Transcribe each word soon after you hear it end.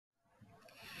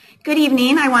Good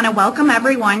evening. I want to welcome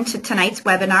everyone to tonight's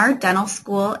webinar, Dental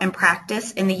School and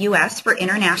Practice in the U.S. for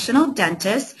International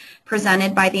Dentists,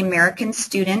 presented by the American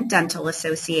Student Dental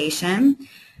Association.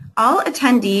 All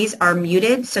attendees are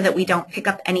muted so that we don't pick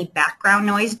up any background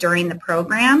noise during the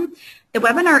program. The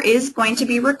webinar is going to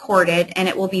be recorded and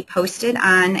it will be posted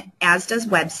on ASDA's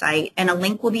website, and a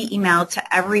link will be emailed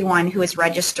to everyone who is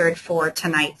registered for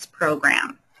tonight's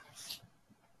program.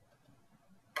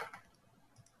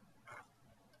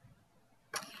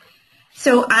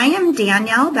 So I am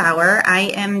Danielle Bauer.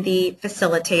 I am the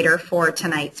facilitator for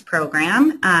tonight's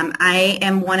program. I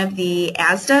am one of the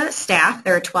ASDA staff.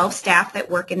 There are 12 staff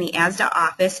that work in the ASDA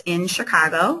office in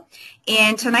Chicago.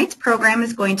 And tonight's program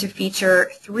is going to feature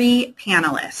 3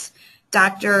 panelists.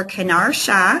 Dr. Kinar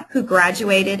Shah, who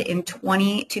graduated in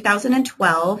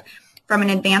 2012 from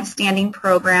an advanced standing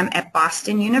program at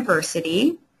Boston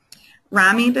University.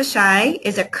 Rami Bashai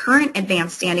is a current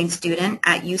advanced standing student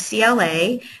at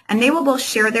UCLA, and they will both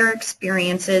share their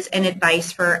experiences and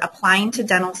advice for applying to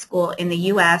dental school in the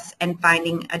U.S. and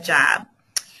finding a job.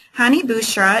 Hani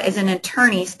Bushra is an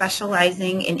attorney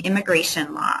specializing in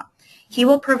immigration law. He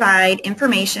will provide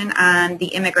information on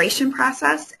the immigration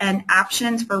process and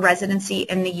options for residency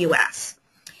in the U.S.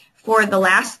 For the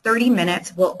last 30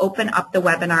 minutes, we'll open up the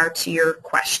webinar to your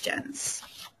questions.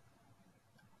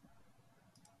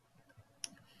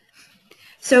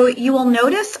 So you will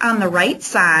notice on the right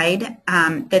side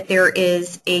that there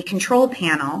is a control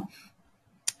panel,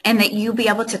 and that you'll be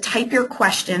able to type your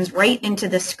questions right into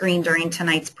the screen during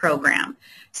tonight's program.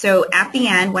 So at the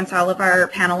end, once all of our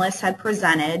panelists have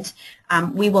presented,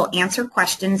 we will answer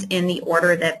questions in the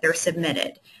order that they're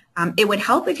submitted. It would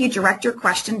help if you direct your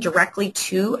question directly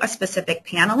to a specific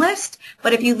panelist,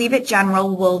 but if you leave it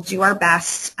general, we'll do our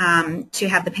best to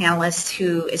have the panelist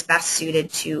who is best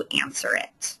suited to answer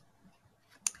it.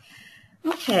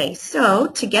 Okay, so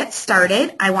to get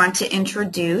started, I want to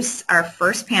introduce our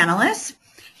first panelist,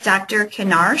 Dr.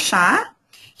 Kinar Shah.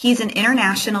 He's an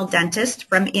international dentist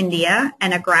from India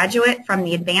and a graduate from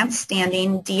the Advanced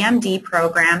Standing DMD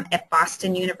program at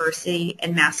Boston University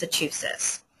in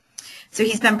Massachusetts. So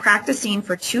he's been practicing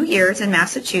for 2 years in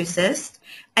Massachusetts,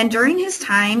 and during his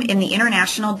time in the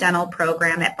International Dental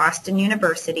program at Boston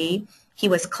University, he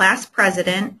was class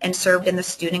president and served in the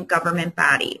student government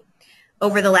body.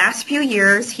 Over the last few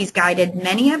years, he's guided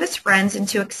many of his friends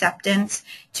into acceptance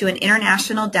to an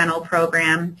international dental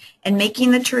program and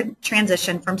making the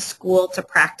transition from school to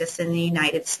practice in the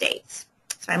United States.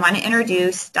 So I want to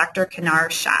introduce Dr.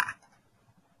 Kinar Shah.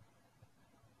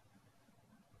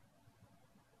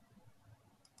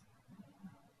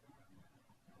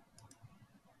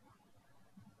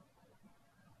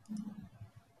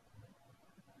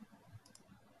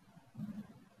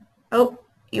 Oh.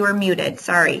 You were muted.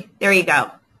 Sorry. There you go.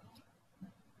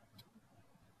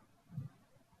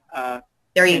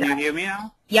 There you go. Can you hear me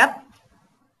now? Yep.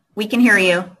 We can hear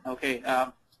you. Okay.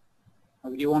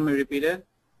 You want me to repeat it?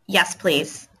 Yes,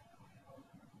 please.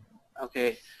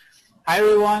 Okay. Hi,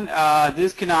 everyone.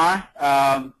 This is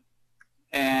Kinar,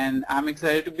 and I'm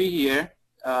excited to be here,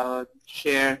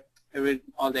 share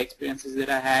all the experiences that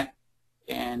I had,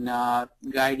 and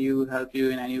guide you, help you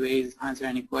in any ways, answer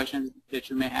any questions that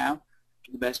you may have,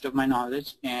 to the best of my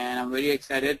knowledge. And I'm very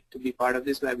excited to be part of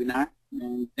this webinar,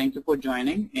 and thank you for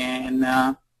joining.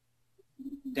 And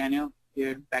Daniel,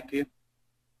 here, back to you.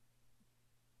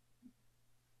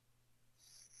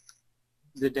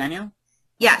 Is it Daniel?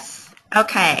 Yes.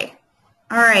 Okay.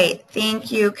 All right.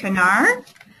 Thank you, Kinar.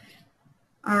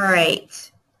 All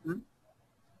right.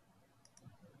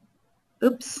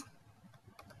 Oops.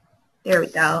 There we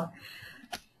go.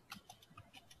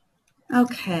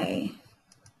 Okay.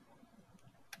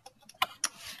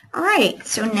 All right,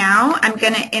 so now I'm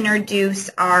going to introduce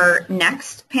our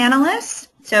next panelist.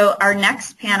 So our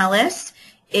next panelist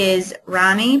is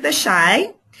Rami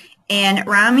Bashai, and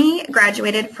Rami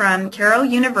graduated from Cairo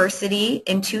University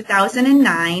in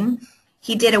 2009.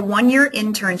 He did a 1-year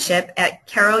internship at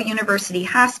Cairo University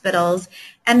Hospitals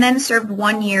and then served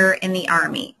 1 year in the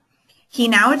Army. He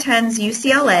now attends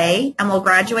UCLA and will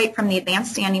graduate from the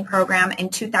Advanced Standing program in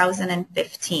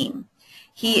 2015.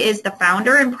 He is the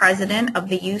founder and president of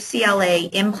the UCLA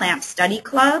Implant Study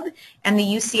Club and the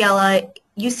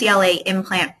UCLA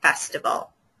Implant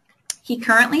Festival. He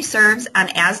currently serves on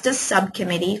ASDA's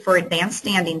subcommittee for advanced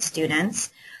standing students.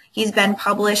 He's been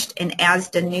published in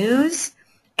ASDA News,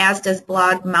 ASDA's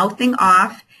blog Mouthing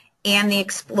Off, and The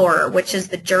Explorer, which is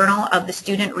the journal of the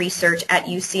student research at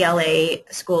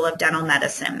UCLA School of Dental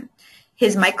Medicine.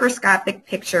 His microscopic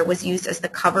picture was used as the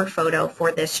cover photo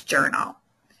for this journal.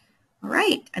 All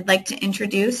right, I'd like to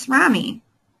introduce Rami.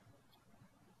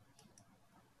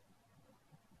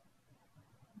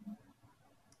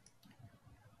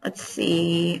 Let's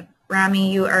see.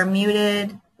 Rami, you are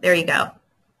muted. There you go.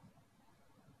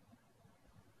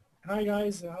 Hi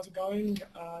guys, how's it going?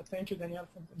 Thank you, Danielle,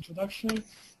 for the introduction.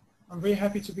 I'm very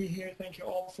happy to be here. Thank you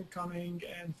all for coming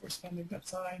and for spending that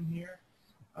time here.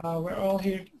 We're all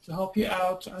here to help you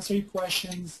out, to answer your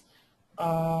questions,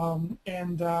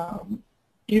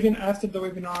 even after the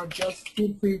webinar, just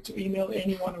feel free to email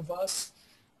any one of us.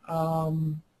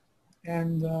 That's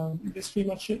pretty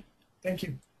much it. Thank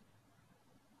you.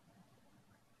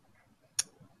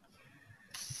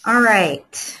 All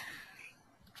right.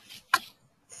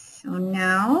 So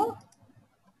now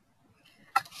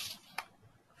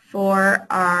for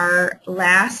our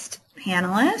last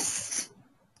panelist.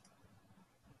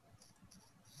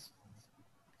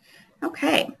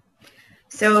 Okay.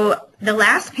 So the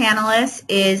last panelist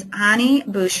is Hani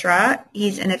Bushra.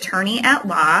 He's an attorney at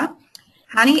law.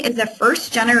 Hani is a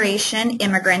first-generation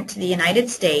immigrant to the United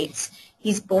States.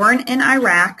 He's born in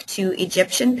Iraq to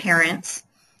Egyptian parents.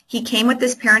 He came with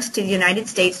his parents to the United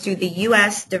States through the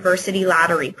U.S. Diversity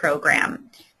Lottery Program.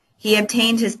 He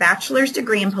obtained his bachelor's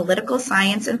degree in political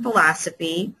science and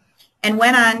philosophy and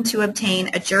went on to obtain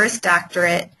a Juris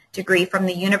Doctorate degree from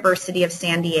the University of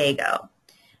San Diego.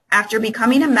 After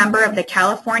becoming a member of the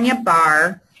California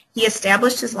Bar, he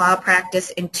established his law practice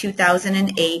in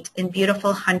 2008 in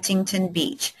beautiful Huntington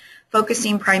Beach,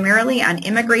 focusing primarily on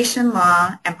immigration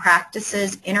law and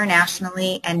practices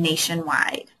internationally and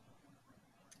nationwide.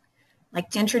 I'd like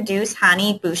to introduce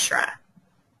Hani Bushra.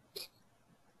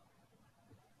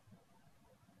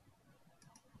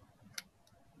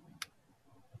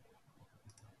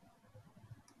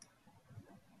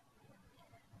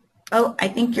 Oh, I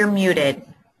think you're muted.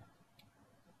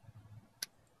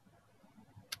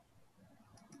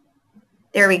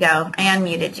 There we go. I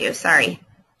unmuted you. Sorry.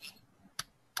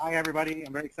 Hi, everybody.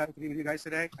 I'm very excited to be with you guys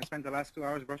today. I spent the last 2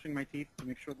 hours brushing my teeth to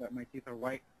make sure that my teeth are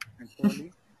white and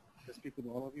pearly to speak with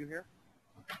all of you here.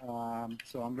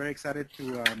 So I'm very excited to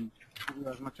give you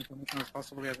as much information as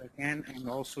possible as I can, and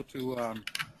also to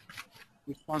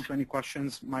respond to any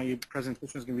questions. My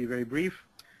presentation is going to be very brief,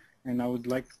 and I would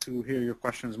like to hear your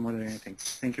questions more than anything.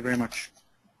 Thank you very much.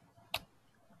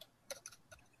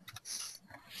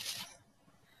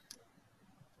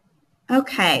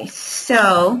 Okay,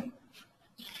 so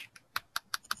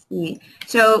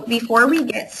before we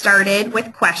get started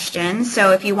with questions,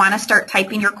 so if you want to start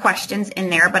typing your questions in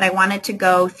there, but I wanted to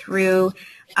go through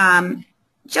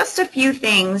just a few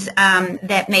things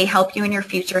that may help you in your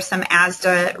future, some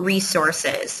ASDA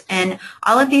resources. And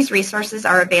all of these resources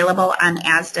are available on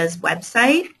ASDA's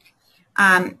website.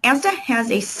 ASDA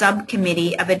has a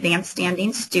subcommittee of advanced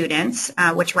standing students,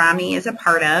 which Rami is a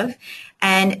part of,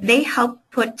 and they help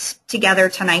put together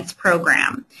tonight's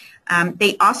program.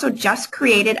 They also just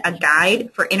created a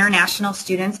guide for international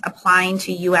students applying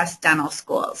to U.S. dental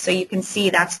school. So you can see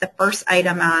that's the first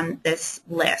item on this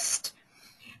list.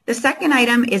 The second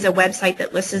item is a website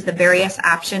that lists the various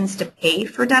options to pay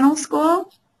for dental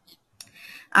school.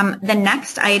 The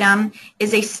next item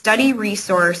is a study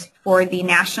resource for the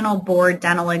National Board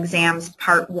Dental Exams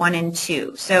Part 1 and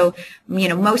 2. So,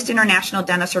 most international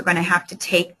dentists are going to have to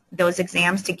take those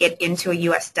exams to get into a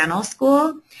U.S. dental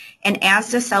school. And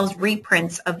ASDA sells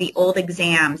reprints of the old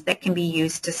exams that can be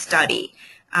used to study.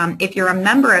 If you're a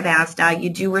member of ASDA, you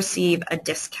do receive a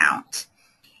discount.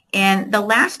 And the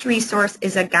last resource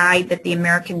is a guide that the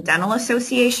American Dental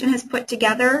Association has put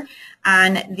together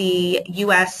on the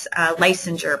U.S.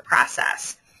 Licensure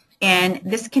process. And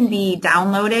this can be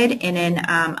downloaded in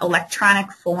an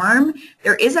electronic form.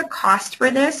 There is a cost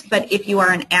for this, but if you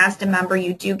are an ASDA member,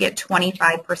 you do get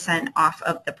 25% off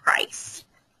of the price.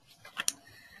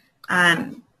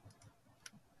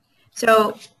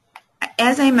 So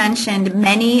as I mentioned,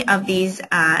 many of these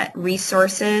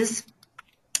resources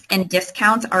and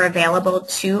discounts are available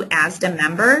to ASDA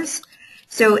members.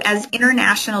 So as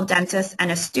international dentists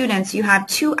and as students, you have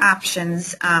two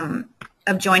options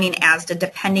of joining ASDA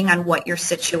depending on what your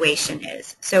situation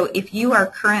is. So if you are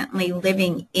currently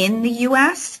living in the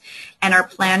U.S. and are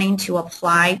planning to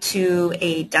apply to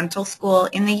a dental school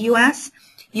in the U.S.,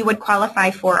 you would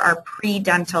qualify for our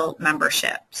pre-dental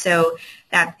membership. So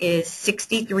that is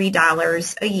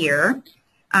 $63 a year.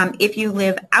 If you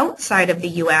live outside of the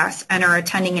U.S. and are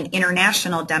attending an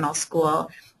international dental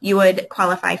school, you would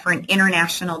qualify for an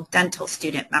international dental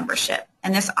student membership.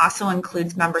 And this also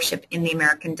includes membership in the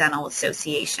American Dental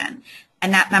Association.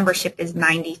 And that membership is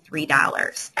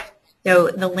 $93. So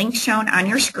the link shown on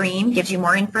your screen gives you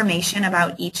more information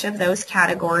about each of those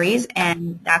categories,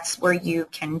 and that's where you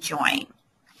can join.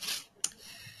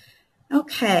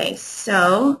 Okay,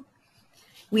 so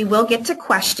We will get to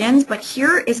questions, but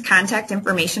here is contact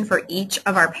information for each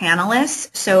of our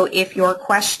panelists. So if your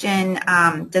question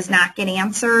does not get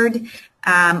answered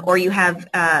or you have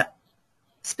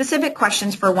specific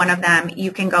questions for one of them,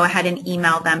 you can go ahead and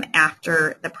email them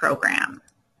after the program.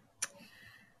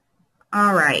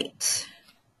 All right.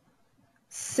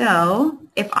 So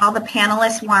if all the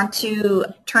panelists want to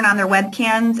turn on their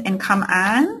webcams and come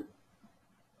on,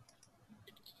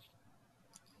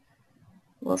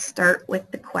 we'll start with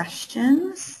the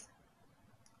questions.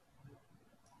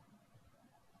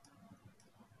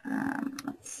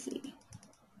 Let's see.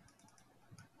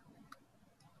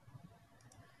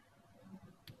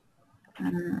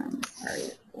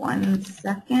 Sorry, 1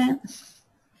 second.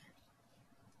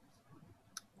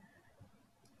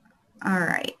 All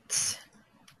right.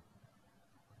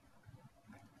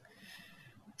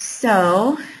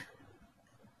 So,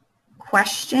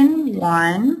 question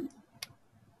 1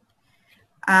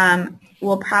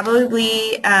 will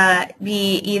probably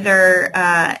be either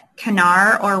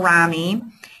Kanar or Rami,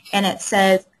 and it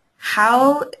says,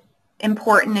 how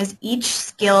important is each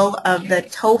skill of the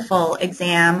TOEFL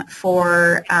exam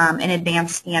for an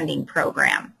advanced standing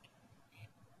program?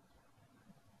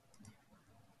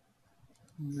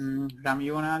 Rami,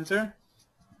 you want to answer?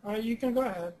 You can go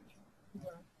ahead.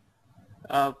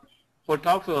 For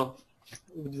TOEFL,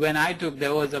 when I took,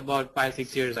 that was about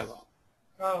 5-6 years ago.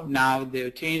 Oh. Now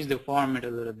they've changed the format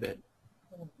a little bit.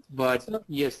 But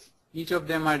yes, each of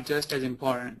them are just as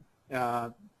important.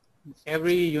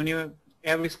 Every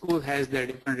school has their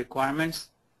different requirements.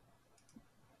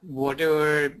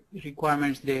 Whatever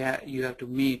requirements you have to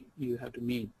meet, you have to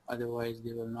meet. Otherwise,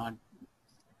 they will not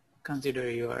consider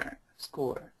your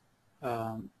score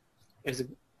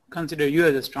consider you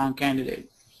as a strong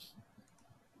candidate.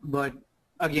 But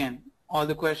again, all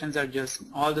the sections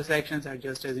are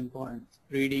just as important.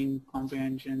 Reading,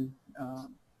 comprehension,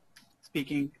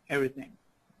 speaking, everything.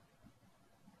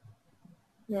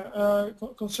 Yeah,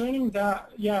 concerning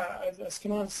that, yeah, as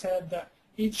Kanan said, that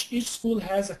each school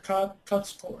has a cut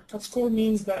score. Cut score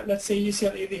means that, let's say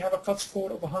UCLA, they have a cut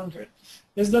score of 100.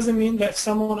 This doesn't mean that if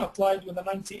someone applied with a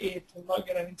 98 will not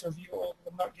get an interview or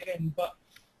will not get in, but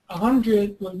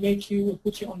 100 will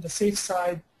put you on the safe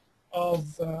side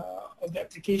of the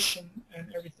application and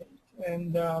everything.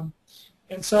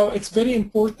 And so it's very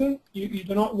important. You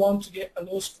do not want to get a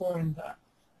low score in that.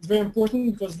 It's very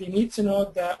important because they need to know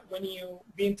that when you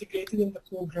be integrated in the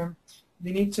program,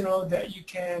 they need to know that you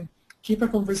can keep a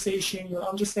conversation, you'll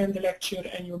understand the lecture,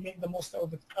 and you'll make the most out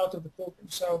of the program.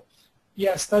 So,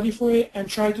 yeah, study for it and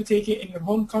try to take it in your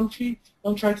home country.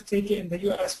 Don't try to take it in the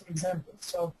U.S., for example.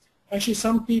 So, actually,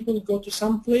 some people go to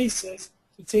some places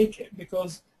to take it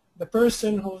because the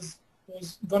person who's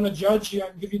going to judge you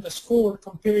and give you the score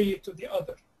compare you to the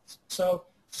other. So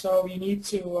you need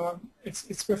to.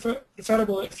 It's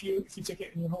preferable if you take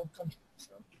it in your home country.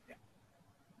 So, yeah.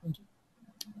 Thank you.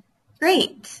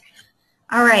 Great.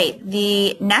 All right.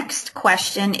 The next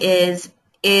question is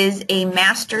a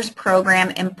master's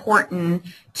program important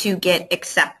to get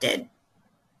accepted?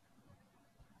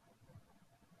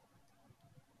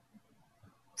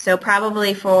 So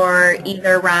probably for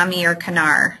either Rami or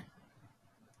Kanar.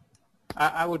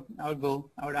 I would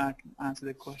answer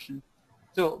the question.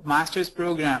 So, master's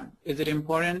program, is it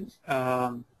important?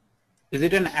 Is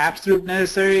it an absolute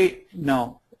necessary?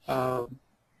 No.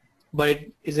 But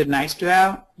is it nice to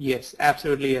have? Yes,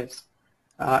 absolutely yes.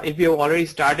 If you have already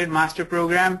started master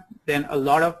program, then a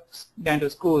lot of dental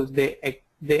schools, they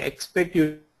expect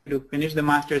you to finish the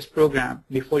master's program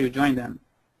before you join them.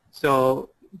 So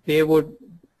they would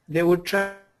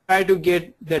try to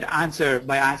get that answer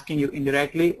by asking you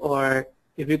indirectly, or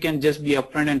if you can just be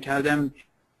upfront and tell them,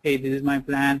 hey, this is my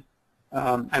plan.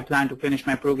 I plan to finish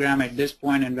my program at this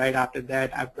point, and right after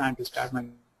that, I plan to start my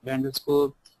dental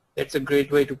school. That's a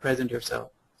great way to present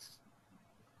yourself.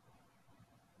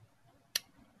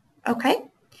 Okay.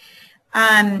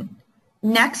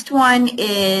 Next one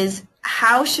is,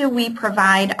 how should we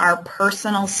provide our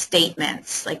personal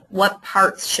statements? Like, what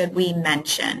parts should we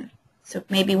mention? So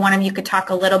maybe one of you could talk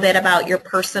a little bit about your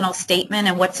personal statement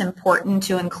and what's important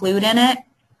to include in it.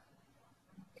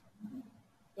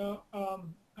 So,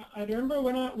 I remember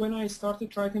when I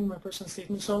started writing my personal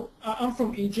statement. So I'm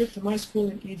from Egypt. My school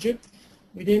in Egypt,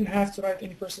 we didn't have to write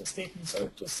any personal statement, so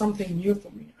it was something new for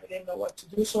me. I didn't know what to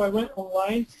do, so I went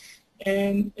online,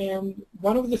 and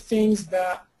one of the things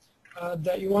that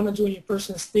you want to do in your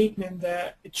personal statement,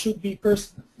 that it should be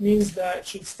personal, means that it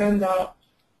should stand out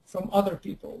from other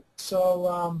people.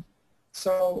 So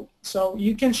so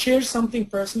you can share something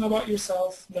personal about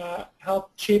yourself that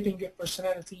helped shaping your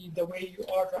personality the way you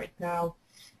are right now,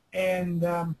 and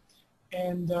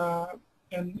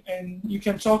and you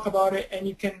can talk about it, and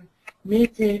you can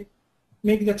make the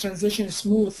transition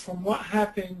smooth from what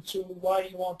happened to why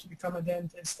you want to become a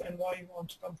dentist and why you want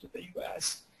to come to the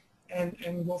U.S.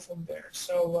 and go from there.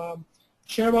 So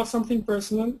share about something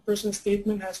personal. Personal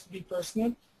statement has to be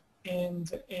personal,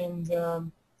 and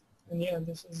yeah,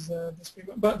 this is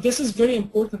but this is very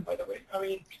important, by the way. I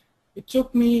mean, it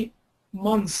took me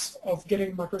months of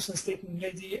getting my personal statement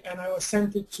ready, and I was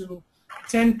sent it to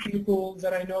 10 people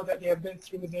that I know that they have been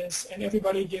through this, and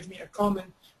everybody gave me a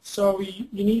comment. So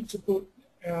you need to put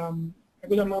a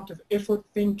good amount of effort,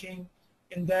 thinking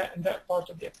in that part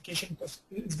of the application, because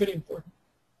it's very important.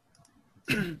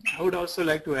 I would also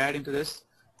like to add into this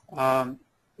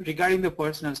regarding the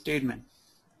personal statement.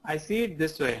 I see it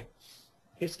this way.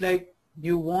 It's like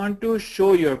you want to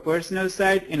show your personal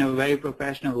side in a very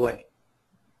professional way.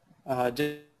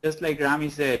 Just like Rami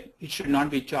said, it should not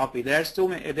be choppy. There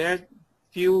are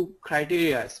few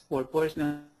criteria for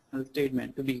personal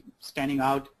statement to be standing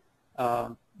out,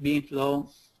 be in flow.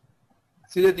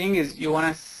 See, the thing is, you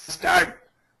want to start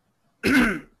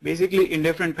basically in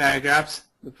different paragraphs.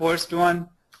 The first one,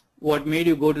 what made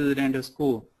you go to the dental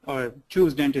school or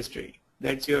choose dentistry?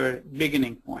 That's your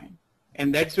beginning point.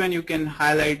 And that's when you can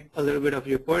highlight a little bit of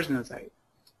your personal side.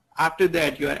 After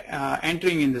that, you are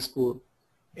entering in the school.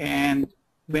 And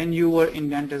when you were in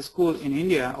dental school in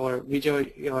India or whichever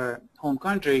your home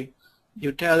country,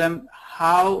 you tell them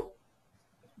how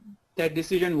that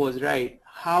decision was right,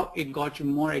 how it got you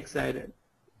more excited.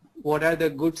 What are the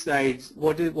good sides?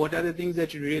 What are the things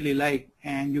that you really like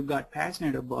and you got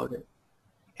passionate about it?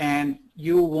 And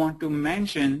you want to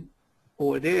mention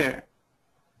over there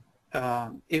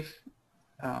at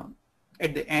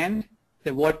the end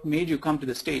that what made you come to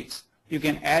the States. You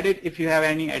can add it if you have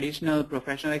any additional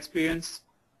professional experience.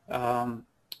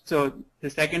 So the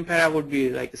second paragraph would be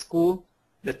like the school.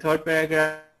 The third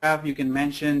paragraph you can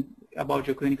mention about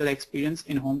your clinical experience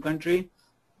in home country,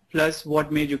 plus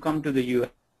what made you come to the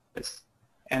U.S.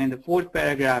 And in the fourth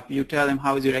paragraph, you tell them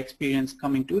how is your experience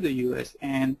coming to the U.S.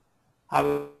 and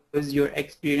how is your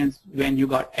experience when you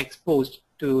got exposed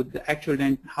to the actual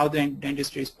how the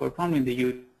dentistry is performed in the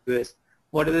U.S.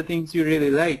 What are the things you really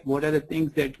like? What are the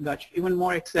things that got you even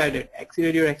more excited,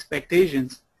 exceeded your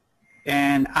expectations?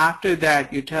 And after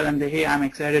that, you tell them that, hey, I'm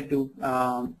excited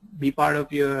to be part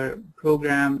of your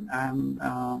program.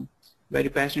 I'm very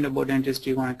passionate about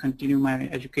dentistry. Want to continue my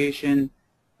education.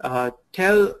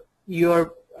 Tell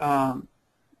your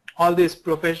all this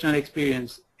professional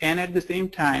experience, and at the same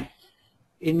time,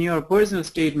 in your personal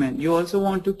statement, you also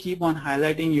want to keep on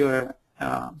highlighting your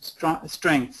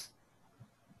strengths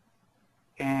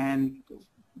and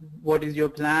what is your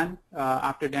plan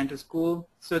after dental school.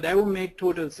 So that will make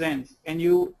total sense. And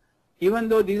you, even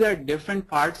though these are different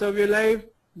parts of your life,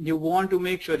 you want to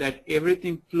make sure that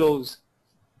everything flows,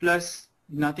 plus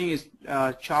nothing is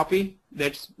choppy.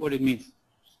 That's what it means.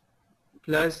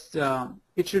 Plus,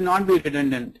 it should not be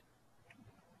redundant.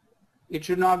 It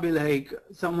should not be like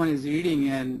someone is reading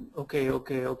and okay,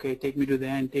 take me to the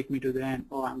end, take me to the end.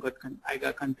 Oh, I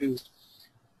got confused.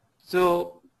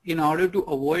 So in order to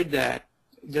avoid that,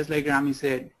 just like Rami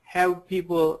said, have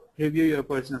people review your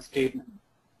personal statement.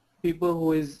 People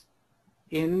who is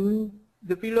in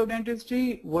the field of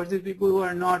dentistry versus people who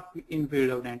are not in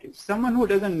field of dentistry. Someone who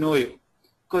doesn't know you,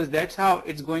 because that's how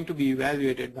it's going to be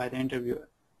evaluated by the interviewer.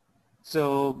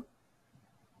 So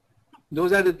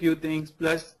those are the few things,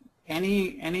 plus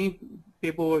any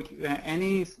paperwork,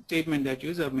 any statement that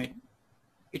you submit,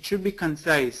 it should be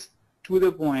concise, to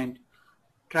the point.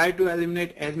 Try to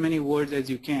eliminate as many words as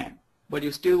you can, but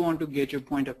you still want to get your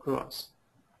point across.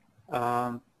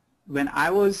 When I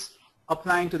was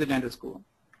applying to the dental school,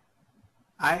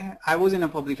 I was in a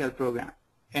public health program,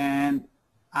 and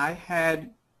I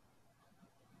had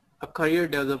a career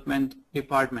development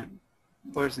department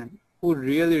person who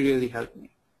really helped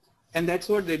me. And that's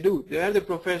what they do. They are the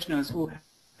professionals who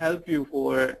help you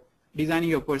for designing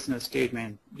your personal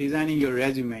statement, designing your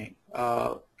resume,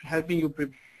 helping you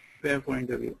prepare for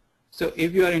interview. So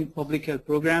if you are in public health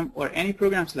program or any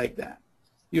programs like that,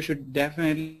 you should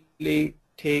definitely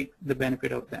take the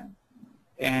benefit of them.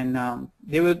 And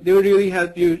they will really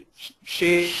help you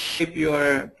shape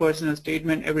your personal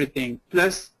statement, everything.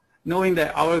 Plus, knowing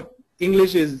that our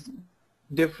English is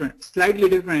different, slightly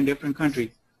different in different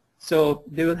countries. So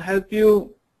they will help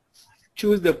you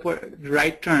choose the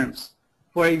right terms.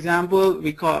 For example,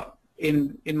 we call,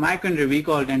 in my country, we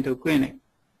call dental clinic.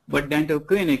 But dental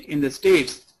clinic in the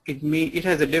States, it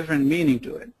has a different meaning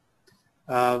to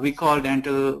it. We call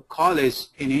dental college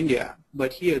in India,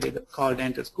 but here they call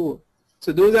dental school.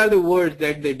 So those are the words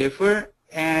that they differ,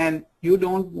 and you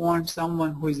don't want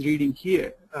someone who is reading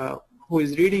here, who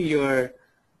is reading your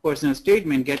personal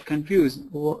statement get confused.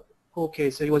 Okay,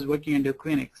 so he was working in the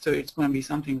clinic, so it's going to be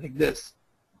something like this.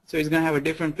 So he's going to have a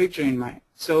different picture in mind.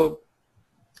 So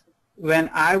when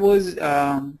I was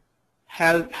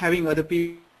having other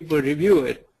people review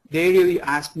it, they really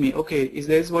asked me, okay, is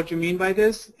this what you mean by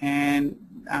this? And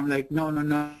I'm like,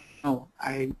 no,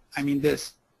 I mean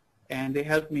this. And they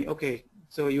helped me, okay,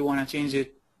 so you want to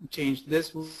change this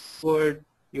word,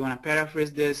 you want to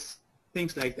paraphrase this,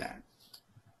 things like that.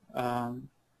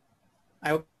 I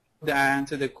hope that I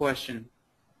answered the question.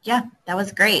 Yeah, that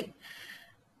was great.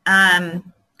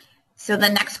 So the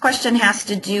next question has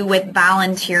to do with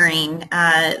volunteering.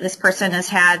 This person has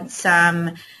had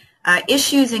some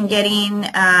issues in getting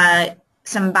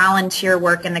some volunteer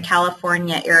work in the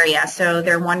California area. So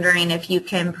they're wondering if you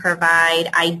can provide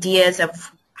ideas of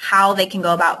how they can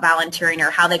go about volunteering or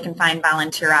how they can find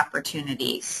volunteer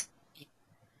opportunities.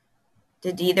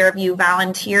 Did either of you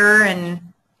volunteer?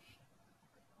 And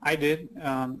I did.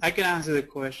 I can answer the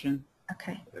question.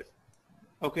 okay.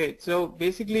 Okay, so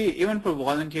basically, even for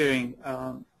volunteering,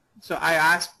 so I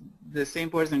asked the same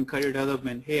person in career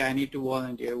development, hey, I need to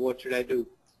volunteer, what should I do?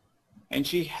 And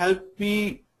she helped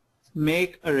me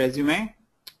make a resume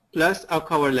plus a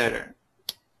cover letter.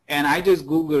 And I just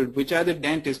Googled which are the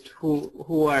dentists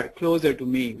who are closer to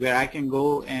me, where I can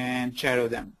go and shadow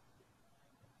them.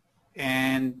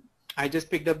 And I just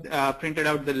printed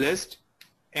out the list,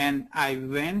 and I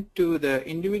went to the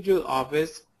individual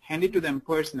office, handed to them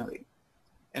personally.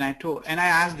 And I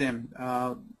asked them,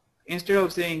 instead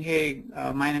of saying, hey,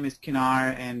 my name is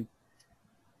Kinar and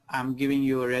I'm giving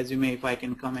you a resume if I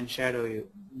can come and shadow you,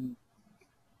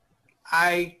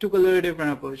 I took a little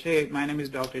different approach. Hey, my name is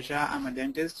Dr. Shah, I'm a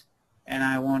dentist, and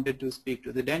I wanted to speak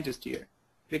to the dentist here.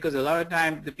 Because a lot of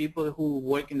times the people who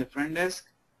work in the front desk,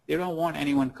 they don't want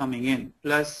anyone coming in.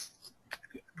 Plus,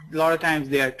 a lot of times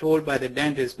they are told by the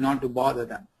dentist not to bother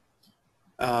them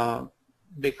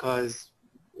because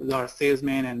a lot of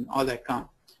salesmen and all that come.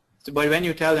 So, but when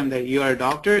you tell them that you are a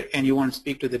doctor and you want to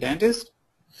speak to the dentist,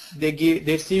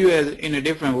 they see you as in a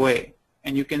different way,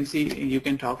 and you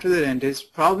can talk to the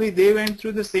dentist. Probably they went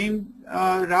through the same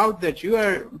route that you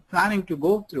are planning to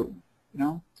go through, you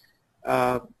know.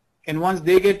 And once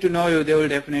they get to know you, they will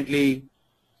definitely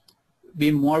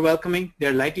be more welcoming.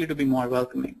 They're likely to be more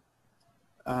welcoming.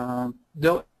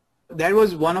 Though that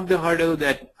was one of the hurdles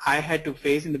that I had to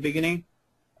face in the beginning.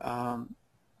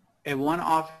 At one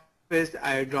office,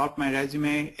 I dropped my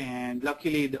resume, and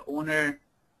luckily the owner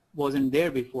wasn't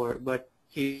there before, but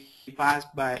he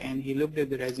passed by and he looked at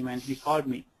the resume and he called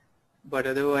me. But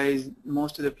otherwise,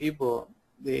 most of the people,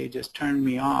 they just turned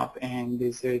me off and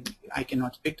they said, I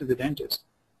cannot speak to the dentist.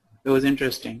 It was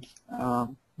interesting.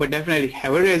 But definitely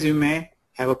have a resume,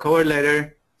 have a cover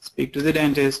letter, speak to the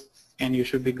dentist, and you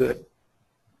should be good.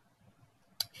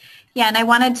 Yeah, and I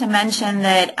wanted to mention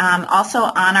that also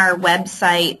on our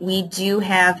website, we do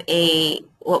have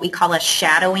what we call a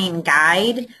shadowing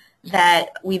guide that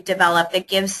we've developed that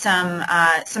gives some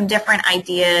different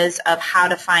ideas of how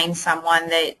to find someone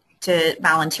to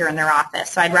volunteer in their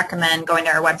office. So I'd recommend going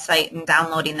to our website and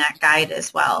downloading that guide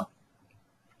as well.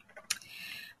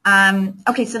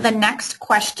 Okay, so the next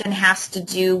question has to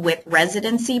do with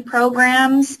residency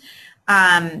programs.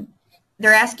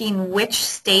 They're asking which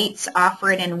states offer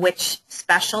it in which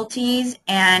specialties,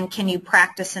 and can you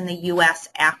practice in the U.S.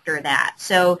 after that?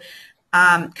 So,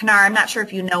 Kinar, I'm not sure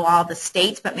if you know all the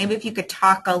states, but maybe if you could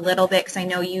talk a little bit, because I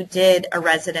know you did a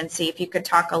residency, if you could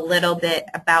talk a little bit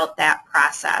about that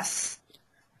process.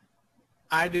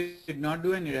 I did not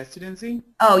do any residency.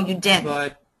 Oh, you didn't.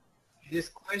 But this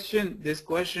question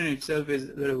itself is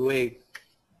a little vague.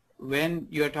 When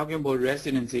you are talking about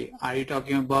residency, are you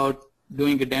talking about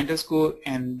doing a dental school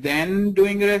and then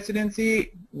doing a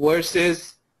residency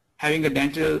versus having a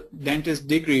dentist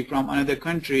degree from another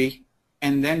country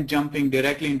and then jumping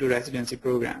directly into residency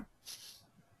program?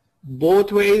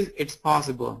 Both ways, it's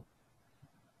possible.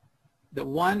 The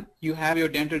one, you have your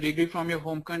dental degree from your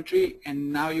home country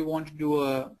and now you want to do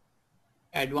a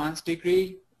advanced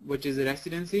degree, which is a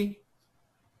residency,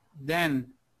 then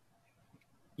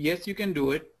yes, you can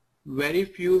do it. Very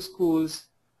few schools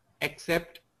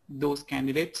accept those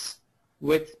candidates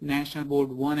with National Board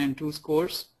 1 and 2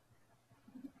 scores.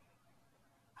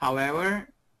 However,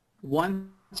 once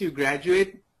you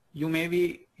graduate, you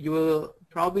will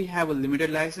probably have a limited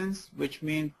license, which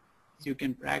means you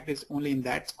can practice only in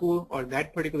that school or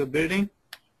that particular building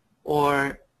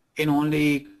or in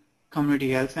only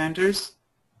community health centers.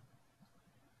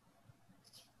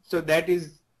 So that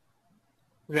is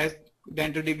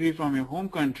dental degree from your home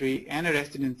country and a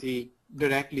residency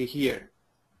directly here.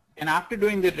 And after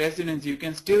doing the residency, you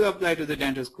can still apply to the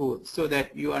dental school so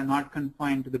that you are not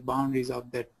confined to the boundaries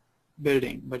of that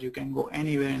building, but you can go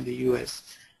anywhere in the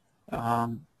U.S.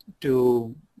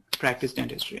 To practice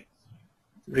dentistry.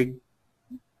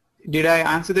 Did I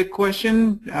answer the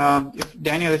question?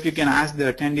 Daniel, if you can ask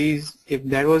the attendees if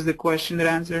that was the question that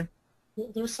answered.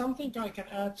 There's something I can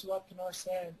add to what Pinar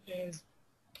said is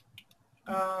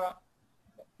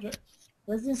the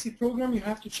residency program, you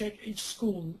have to check each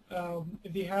school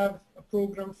if they have a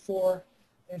program for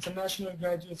international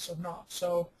graduates or not.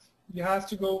 So you have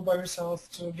to go by yourself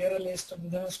to get a list of the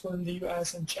dental school in the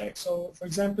U.S. and check. So for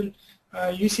example,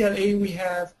 UCLA, we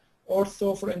have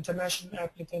ortho for international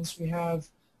applicants. We have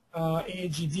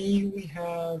AGD, we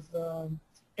have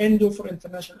endo for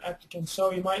international applicants.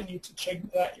 So you might need to check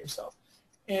that yourself.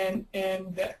 And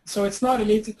so it's not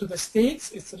related to the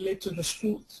states, it's related to the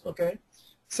schools, okay?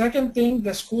 Second thing,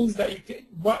 the schools that you can,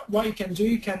 what you can do,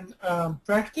 you can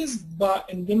practice, but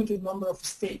in limited number of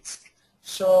states.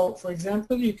 So, for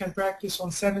example, you can practice on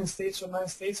 7 states or 9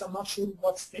 states. I'm not sure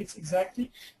what states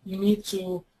exactly. You need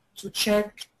to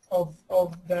check of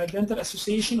the dental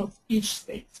association of each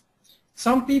state.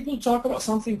 Some people talk about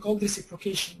something called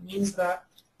reciprocation. It means that,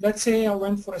 let's say I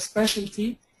went for a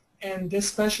specialty, and this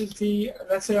specialty,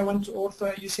 let's say I went to ortho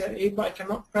at UCLA, but I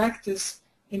cannot practice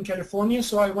in California,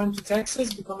 so I went to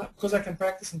Texas because I can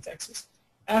practice in Texas.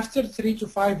 After 3 to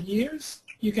 5 years,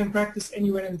 you can practice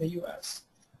anywhere in the U.S.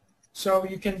 So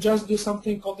you can just do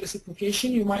something called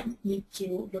reciprocation. You might need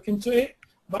to look into it,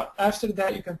 but after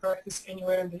that, you can practice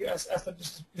anywhere in the U.S. after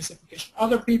this reciprocation.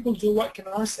 Other people do what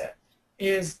Kenar said,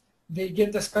 is they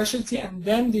get the specialty and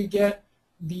then they get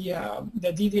the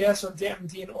DDS or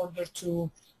DMD in order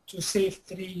to save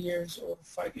 3 years or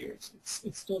 5 years.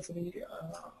 It's totally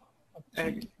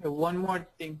And one more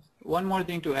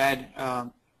thing to add.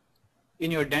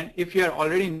 If you are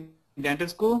already in dental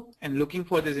school and looking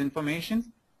for this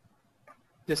information,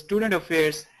 the student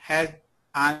affairs has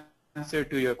answer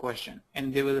to your question,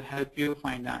 and they will help you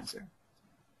find the answer.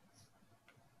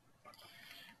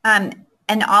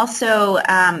 And also,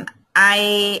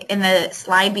 in the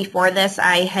slide before this,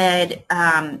 I had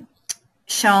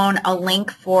shown a link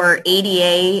for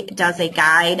ADA does a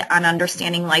guide on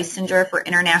understanding licensure for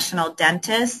international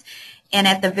dentists, and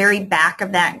at the very back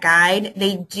of that guide,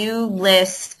 they do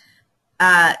list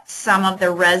some of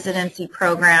the residency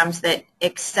programs that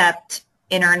accept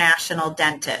international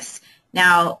dentists.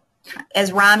 Now,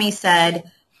 as Rami said,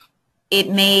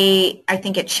 I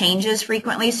think it changes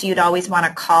frequently, so you'd always want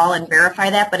to call and verify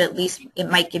that, but at least it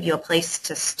might give you a place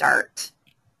to start.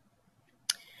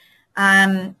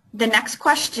 The next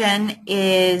question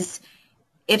is,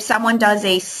 if someone has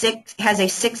a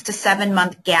 6 to 7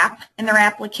 month gap in their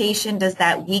application, does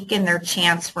that weaken their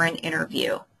chance for an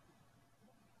interview?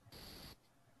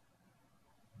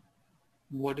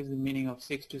 What is the meaning of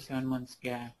 6 to 7 months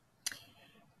gap?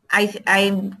 I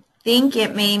think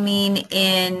it may mean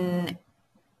in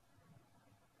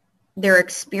their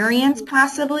experience,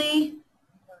 possibly.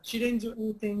 She didn't do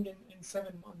anything in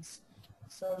 7 months,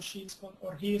 so he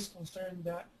is concerned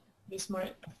that this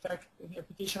might affect the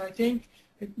application. I think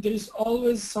there is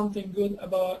always something good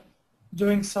about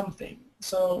doing something.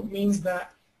 So it means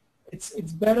that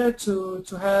it's better to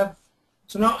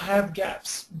not have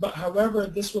gaps. But however,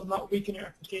 this will not weaken your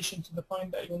application to the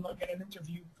point that you will not get an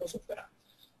interview because of that.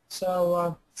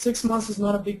 So 6 months is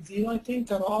not a big deal, I think,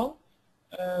 at all.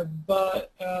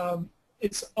 But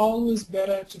it's always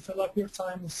better to fill up your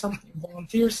time with something.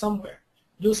 Volunteer somewhere.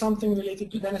 Do something related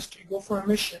to dentistry. Go for a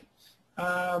mission.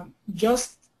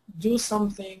 Just do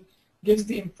something gives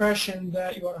the impression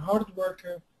that you are a hard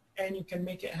worker and you can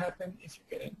make it happen if you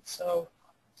get in.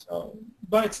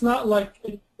 But it's not like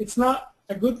it's not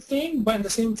a good thing, but at the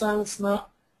same time it's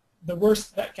not the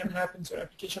worst that can happen to your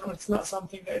application, or it's not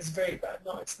something that is very bad.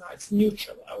 No, it's not. It's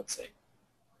neutral, I would say.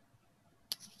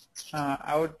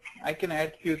 I can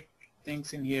add a few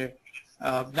things in here.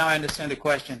 Now I understand the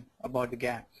question about the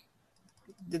gap.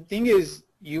 The thing is,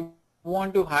 you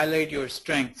want to highlight your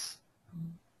strengths.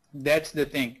 That's the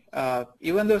thing.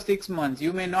 Even though 6 months,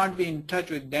 you may not be in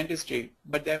touch with dentistry,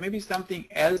 but there may be something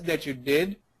else that you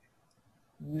did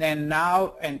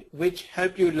and which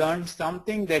helped you learn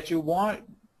something that you want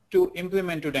to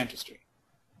implement to dentistry.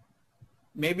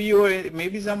 Maybe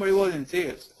somebody was in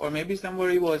sales, or maybe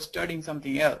somebody was studying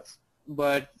something else,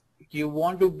 but you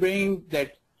want to bring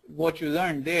what you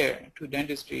learned there to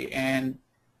dentistry, and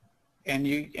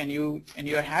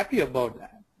you're happy about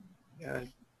that.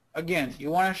 Again,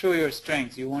 you want to show your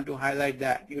strengths. You want to highlight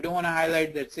that. You don't want to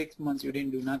highlight that 6 months you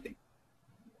didn't do nothing.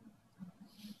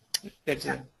 That's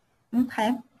it.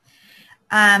 Okay.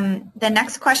 The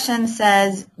next question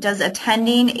says, does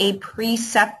attending a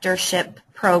preceptorship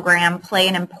program play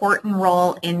an important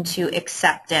role into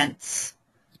acceptance?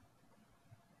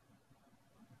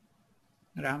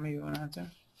 Rami, you want to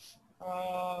answer?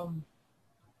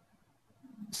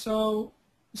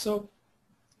 So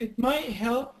it might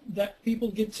help that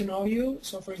people get to know you.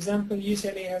 So for example,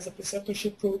 UCLA has a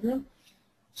preceptorship program.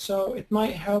 So it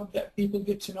might help that people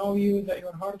get to know you, that you're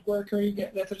a hard worker, you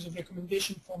get letters of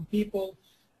recommendation from people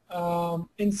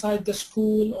inside the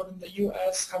school or in the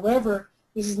US. However,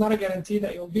 this is not a guarantee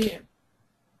that you'll be in.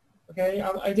 Okay,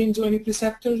 I didn't do any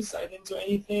preceptors, I didn't do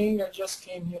anything, I just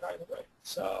came here right away.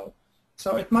 So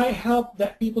it might help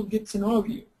that people get to know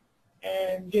you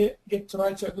and get to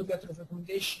write you a good letter of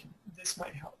recommendation. This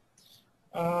might help.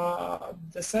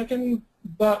 The second,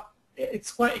 but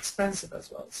it's quite expensive as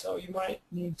well, so you might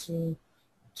need to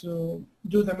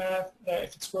do the math that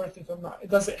if it's worth it or not.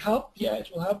 Does it help? Yeah, it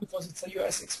will help because it's a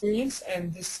US experience,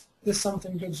 and this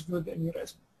something looks good in your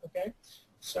resume. Okay,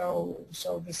 so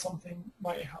this something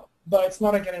might help, but it's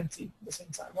not a guarantee at the same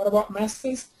time. What about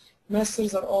masters?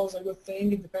 Masters are always a good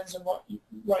thing. It depends on what you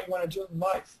want to do in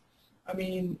life. I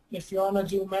mean, if you want to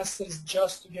do masters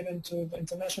just to get into the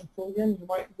international program, you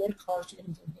might work hard to get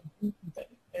into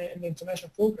the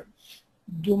international program.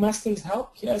 Do masters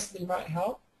help? Yes, they might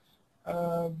help,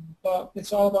 but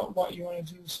it's all about what you want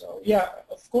to do. So yeah,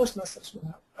 of course masters will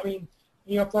help. I mean,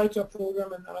 when you apply to a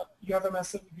program and you have a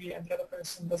master's degree and the other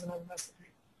person doesn't have a master's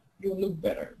degree, you will look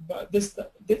better. But this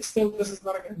is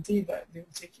not a guarantee that they will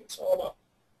take you. It's all about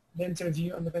the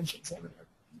interview and the bench examiner.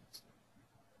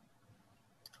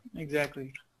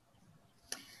 Exactly.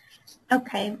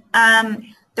 Okay.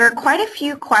 There are quite a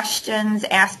few questions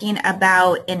asking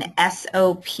about an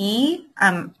SOP.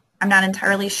 I'm not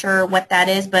entirely sure what that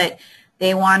is, but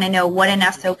they want to know what an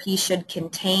SOP should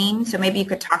contain. So maybe you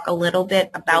could talk a little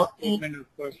bit about Statement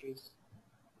of purpose.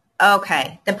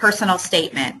 Okay, the personal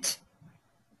statement.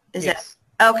 Is Yes.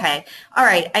 it? Okay. All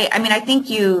right. I mean, I think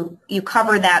you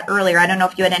covered that earlier. I don't know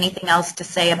if you had anything else to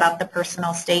say about the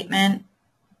personal statement.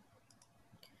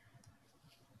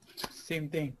 Same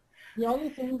thing. The only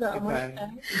thing that I might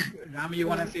add, Rami, you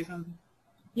want to say something?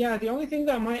 yeah, the only thing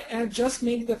that I might add, just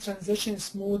make the transition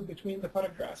smooth between the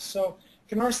paragraphs. So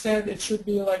Kenar said it should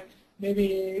be like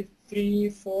maybe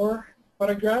 3-4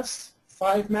 paragraphs,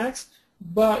 5 max,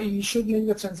 but you should make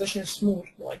the transition smooth.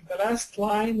 Like the last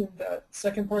line in the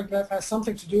second paragraph has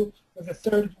something to do with the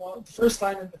third one, the first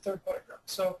line in the third paragraph.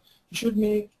 So you should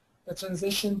make the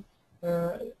transition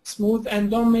smooth,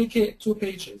 and don't make it 2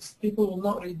 pages. People will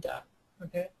not read that.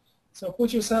 Okay. So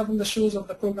put yourself in the shoes of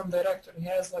the program director. He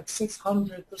has like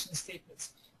 600 personal statements.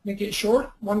 Make it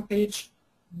short, 1 page,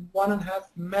 1.5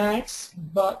 max,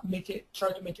 but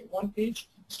try to make it 1 page,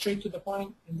 straight to the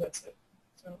point, and that's it.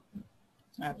 So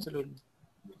Absolutely.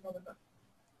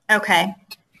 Okay.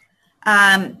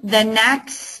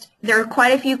 There are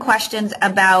quite a few questions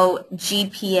about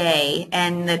GPA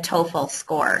and the TOEFL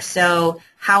score. So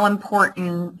how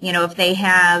important, if they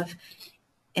have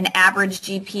an average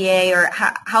GPA, or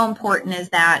how important is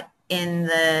that in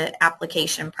the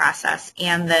application process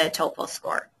and the TOEFL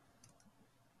score?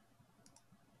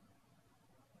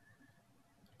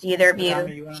 Do either of you?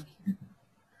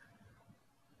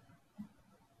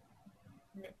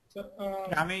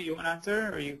 Rami, you want to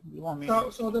answer, or you want me?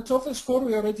 So the TOEFL score,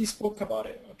 we already spoke about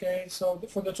it. Okay, so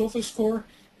for the TOEFL score,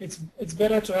 it's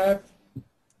better to have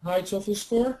high TOEFL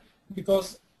score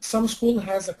because some school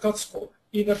has a cut score,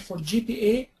 either for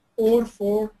GPA or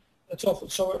for the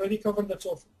TOEFL. So we already covered the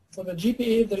TOEFL. For the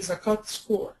GPA, there is a cut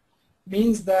score.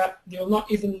 Means that they will not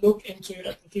even look into your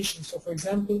application. So for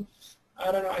example,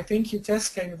 I don't know, I think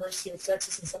UTESCA, University of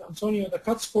Texas in San Antonio, the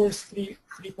cut score is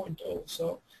 3.0.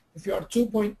 So if you are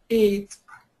 2.8,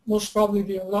 most probably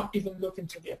they will not even look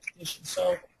into the application.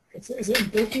 So is it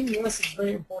important? Yes, it's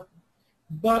very important.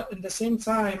 But at the same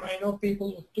time, I know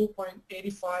people with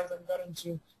 2.85 and got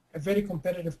into a very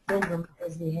competitive program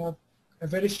because they have a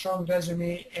very strong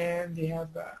resume and they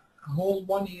have a whole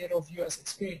 1 year of US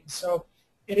experience. So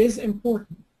it is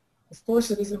important. Of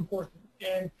course it is important.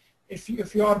 And if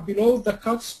you are below the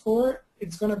cut score,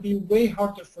 it's going to be way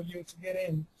harder for you to get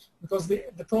in because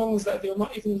the problem is that they will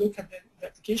not even look at the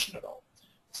application at all.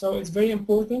 So it's very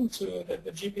important that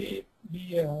the GPA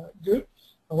be good.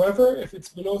 However, if it's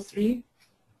below 3,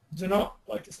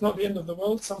 it's not the end of the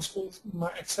world. Some schools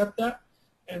might accept that,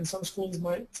 and some schools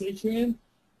might take you in.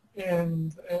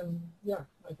 And yeah,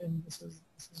 I think this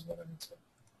is what I would say.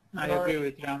 I agree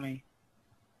with Rami.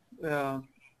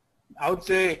 I would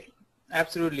say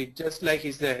absolutely, just like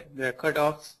he said, the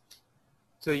cutoffs.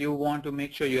 So you want to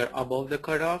make sure you are above the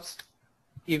cutoffs.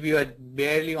 If you are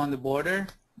barely on the border,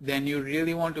 then you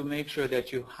really want to make sure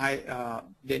that you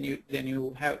then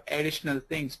you have additional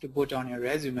things to put on your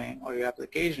resume or your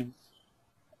application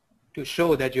to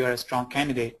show that you are a strong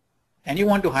candidate, and you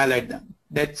want to highlight them.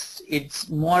 It's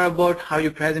more about how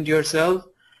you present yourself.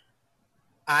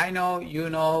 I know, you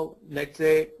know, let's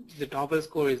say the TOEFL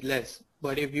score is less,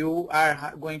 but if you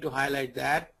are going to highlight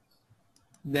that,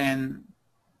 then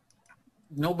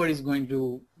nobody's going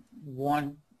to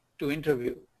want to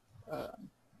interview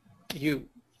you.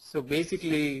 So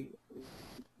basically,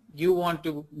 you want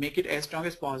to make it as strong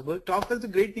as possible. TOEFL is the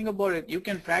great thing about it. You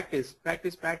can practice,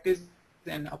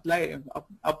 and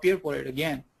appear for it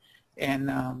again,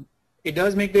 and it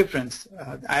does make difference.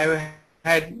 I've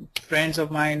had friends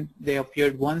of mine, they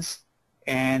appeared once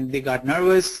and they got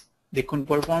nervous, they couldn't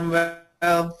perform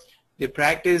well, they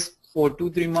practiced for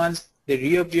 2-3 months, they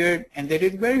reappeared and they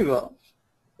did very well,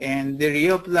 and they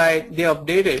reapplied, they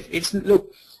updated.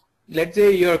 Look, let's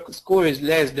say your score is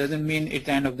less, doesn't mean it's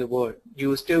the end of the world.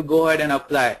 You still go ahead and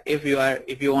apply if you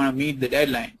want to meet the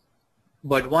deadline.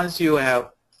 But once you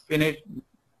have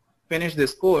finished the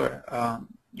score,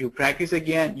 you practice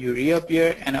again, you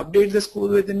reappear and update the school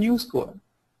with the new score,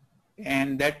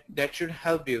 and that should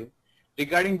help you.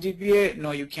 Regarding GPA,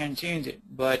 no, you can't change it,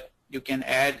 but you can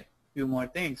add a few more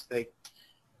things, like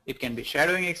it can be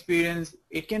shadowing experience,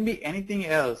 it can be anything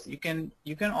else. You can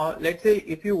let's say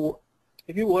if you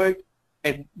work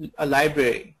at a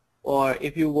library, or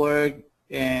if you work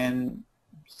in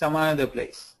some other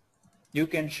place, you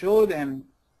can show them,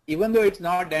 even though it's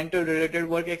not dental related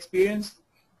work experience,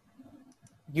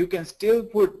 you can still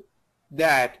put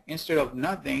that instead of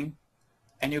nothing,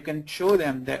 and you can show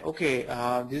them that, okay,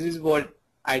 this is what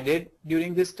I did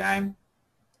during this time,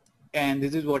 and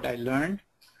this is what I learned,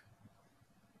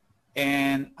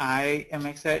 and I am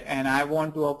excited and I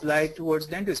want to apply towards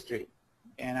dentistry,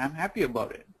 and I'm happy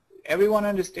about it. Everyone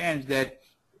understands that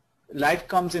life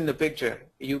comes in the picture.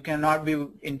 You cannot be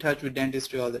in touch with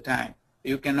dentistry all the time.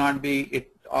 You cannot be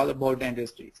all about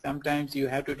dentistry. Sometimes you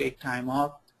have to take time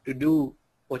off to do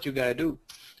what you gotta do,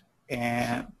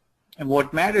 and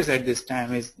what matters at this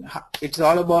time is it's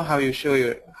all about how you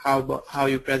show how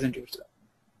you present yourself.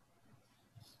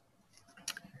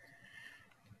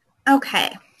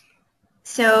 Okay,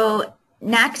 so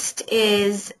next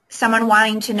is someone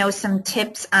wanting to know some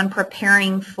tips on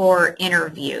preparing for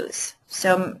interviews.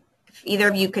 So if either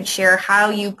of you could share how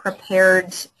you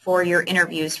prepared for your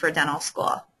interviews for dental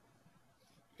school.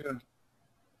 Sure.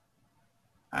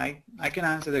 I can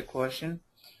answer that question.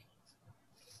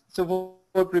 So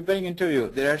for preparing interview,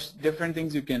 there are different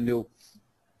things you can do.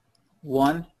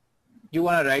 One, you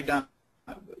want to write down,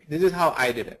 this is how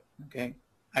I did it, okay?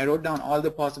 I wrote down all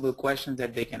the possible questions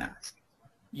that they can ask.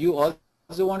 You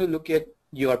also want to look at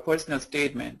your personal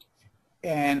statement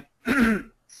and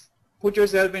put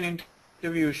yourself in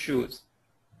interview shoes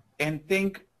and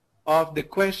think of the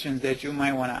questions that you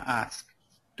might want to ask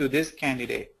to this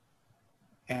candidate.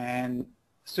 And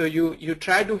so you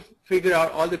try to figure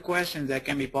out all the questions that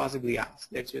can be possibly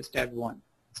asked. That's your step one.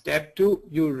 Step two,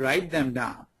 you write them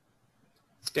down.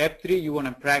 Step three, you want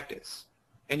to practice.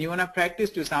 And you want to practice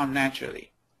to sound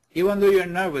naturally. Even though you're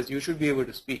nervous, you should be able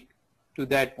to speak to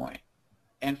that point.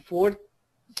 And fourth,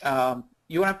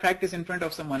 you want to practice in front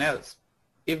of someone else.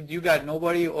 If you got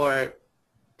nobody or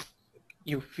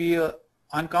you feel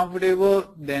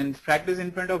uncomfortable, then practice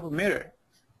in front of a mirror.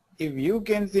 If you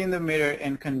can see in the mirror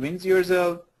and convince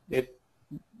yourself that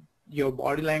your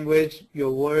body language,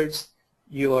 your words,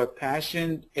 your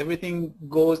passion, everything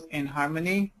goes in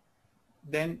harmony,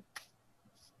 then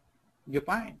you're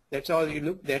fine. That's all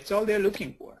they're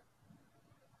looking for.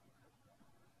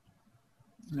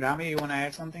 Rami, you want to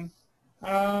add something?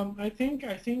 I think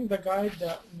the guide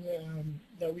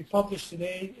that we published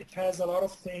today, it has a lot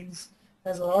of things,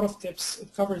 has a lot of tips.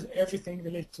 It covers everything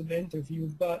related to the interview.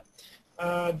 But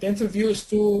the interview is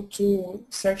two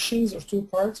sections or two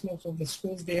parts. Most of the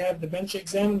schools, they have the bench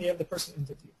exam and they have the personal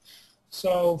interview.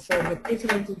 So for the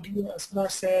personal interview, as Pinar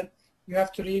said, you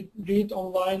have to read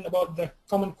online about the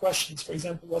common questions. For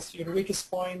example, what's your weakest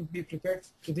point? Be prepared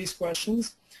to these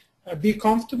questions. Be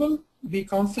comfortable, be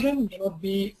confident, do not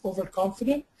be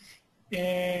overconfident,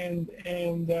 and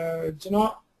do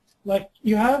not, like,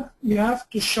 you have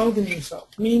to show them yourself.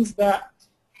 It means that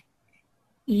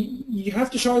you have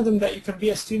to show them that you can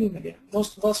be a student again.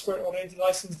 Most of us were already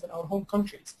licensed in our home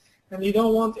countries, and you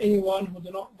don't want anyone who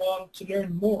do not want to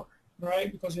learn more,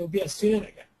 right? Because you'll be a student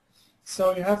again.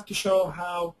 So you have to show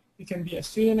how you can be a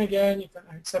student again, you can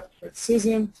accept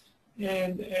criticism,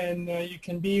 and you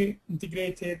can be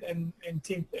integrated and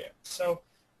team player. So,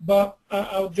 but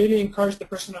I would really encourage the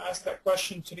person who asked that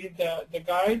question to read the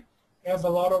guide. We have a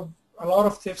lot of a lot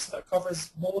of tips that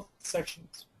covers both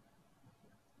sections.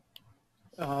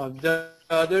 The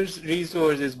other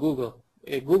resource is Google.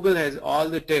 Google has all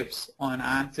the tips on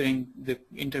answering the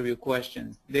interview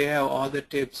questions. They have all the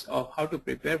tips of how to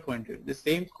prepare for interview. The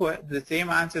same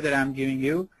answer that I'm giving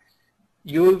you,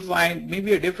 you will find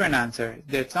maybe a different answer.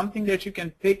 There's something that you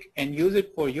can pick and use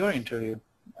it for your interview.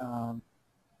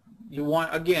 You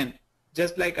want, again,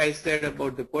 just like I said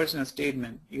about the personal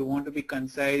statement, you want to be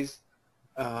concise.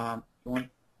 You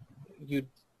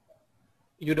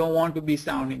don't want to be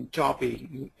sounding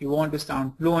choppy. You want to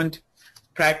sound fluent.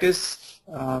 Practice,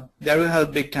 that will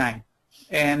help big time.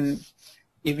 And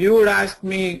if you would ask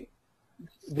me,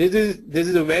 this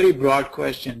is a very broad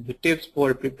question, the tips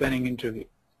for preparing interview.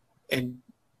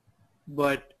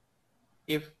 But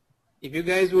if you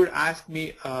guys would ask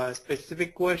me a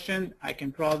specific question, I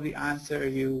can probably answer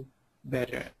you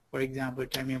better. For example,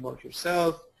 tell me about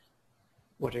yourself.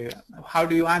 How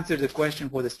do you answer the question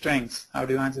for the strengths? How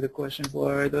do you answer the question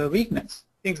for the weakness?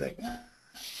 Things like that.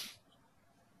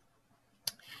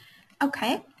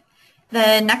 Okay.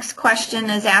 The next question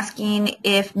is asking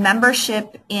if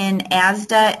membership in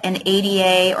ASDA and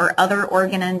ADA or other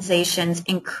organizations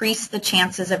increase the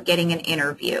chances of getting an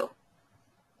interview.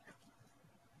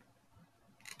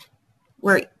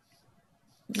 I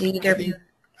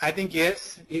think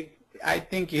yes.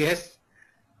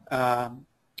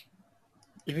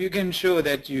 If you can show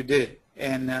that you did,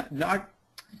 and not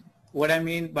what I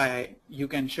mean by you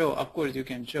can show, of course you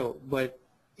can show, but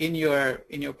in your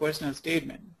personal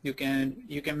statement, you can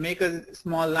make a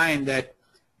small line that,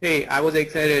 hey, I was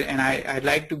excited and I'd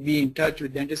like to be in touch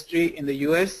with dentistry in the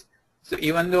U.S. So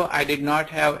even though I did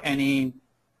not have any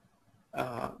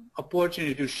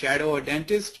opportunity to shadow a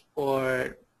dentist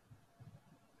or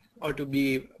to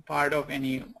be part of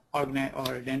any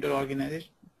dental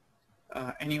organization,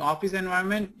 any office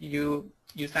environment, you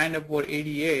signed up for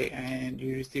ADA and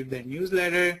you received their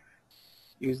newsletter.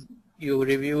 You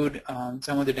reviewed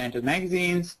some of the dental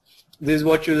magazines. This is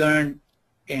what you learned,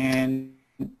 and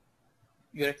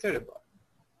you're excited about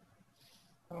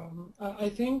I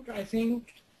think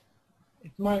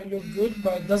it might look good,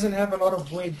 but it doesn't have a lot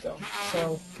of weight though.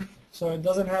 So it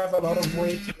doesn't have a lot of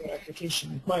weight in your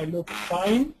application. It might look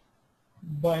fine,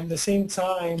 but at the same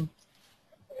time,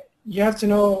 you have to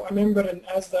know. I remember in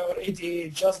ASDA or ADA,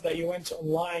 just that you went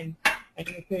online and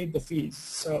you paid the fees.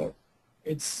 So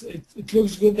it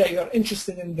looks good that you're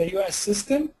interested in the U.S.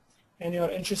 system and you're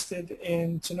interested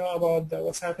in to know about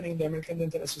what's happening in the American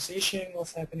Dental Association,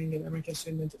 what's happening in the American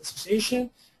Student Dental Association,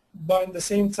 but at the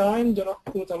same time, do not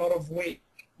put a lot of weight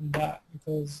on that,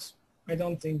 because I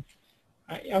don't think,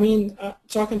 I mean,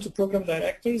 talking to program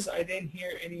directors, I didn't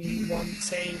hear anyone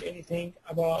saying anything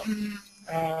about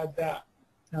that.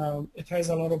 It has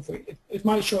a lot of weight. It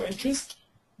might show interest,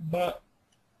 but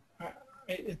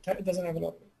it doesn't have a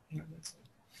lot of weight.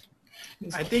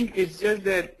 I think it's just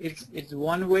that it's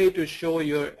one way to show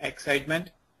your excitement,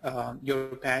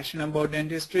 your passion about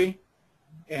dentistry,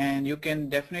 and you can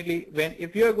definitely,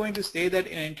 if you're going to say that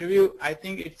in an interview, I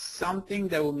think it's something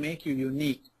that will make you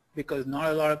unique, because not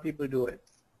a lot of people do it.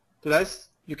 Plus,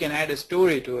 you can add a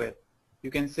story to it.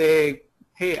 You can say,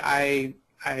 hey, I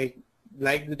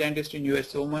like the dentistry in US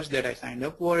so much that I signed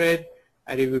up for it.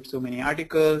 I reviewed so many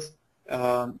articles.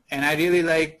 And I really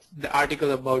like the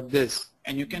article about this,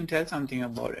 and you can tell something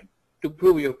about it to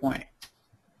prove your point.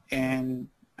 And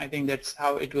I think that's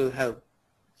how it will help.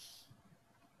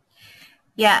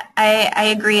 Yeah,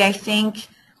 I agree. I think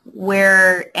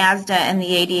where ASDA and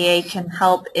the ADA can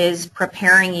help is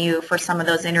preparing you for some of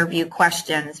those interview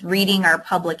questions, reading our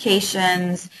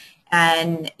publications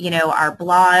and, our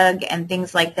blog and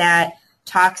things like that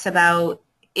talks about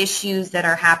issues that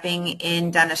are happening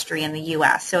in dentistry in the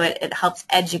U.S. So it helps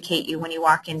educate you when you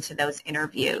walk into those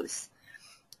interviews.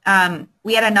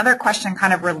 We had another question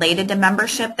kind of related to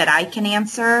membership that I can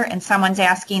answer, and someone's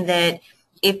asking that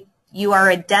if you are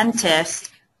a dentist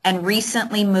and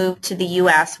recently moved to the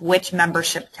U.S., which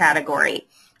membership category?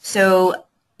 So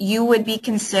you would be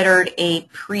considered a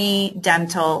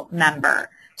pre-dental member.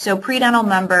 So pre-dental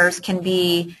members can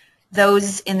be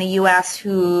those in the U.S.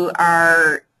 who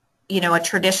are a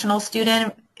traditional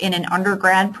student in an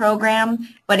undergrad program,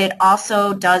 but it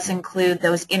also does include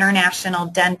those international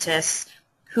dentists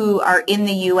who are in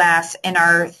the U.S. and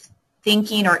are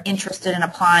thinking or interested in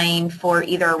applying for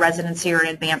either a residency or an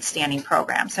advanced standing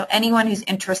program. So anyone who's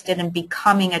interested in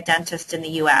becoming a dentist in the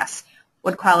U.S.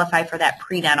 would qualify for that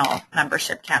pre-dental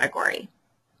membership category.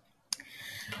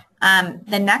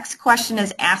 The next question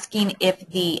is asking if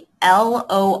the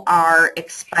LOR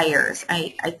expires.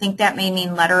 I think that may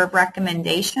mean letter of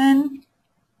recommendation.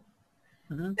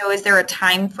 Mm-hmm. So is there a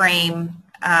time frame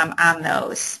on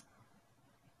those.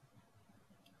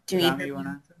 Do Rami, either you want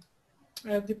to answer?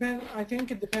 I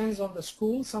think it depends on the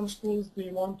school. Some schools,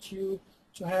 they want you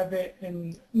to have it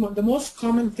in, the most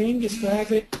common thing is to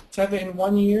have it in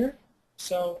 1 year.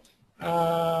 So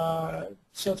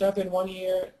so to have it in 1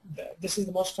 year, this is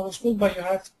the most common school, but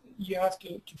you have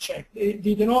to check. They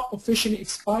do not officially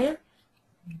expire,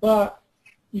 but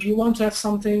you want to have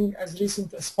something as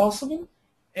recent as possible.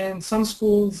 And some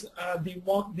schools, they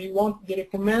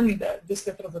recommend that this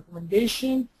letter of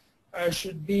recommendation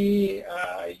should be,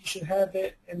 you should have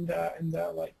it in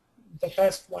the like the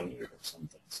past 1 year or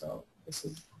something. So this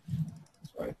is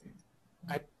what I think.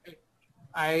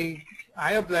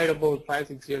 I applied about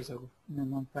 5-6 years ago. No,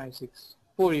 not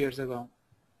 4 years ago.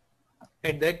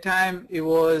 At that time, it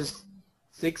was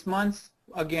 6 months.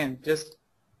 Again, just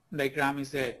like Rami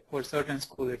said, for certain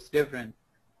schools it's different.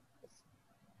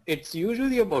 It's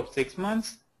usually about 6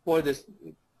 months for this.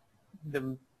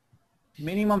 The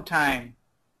minimum time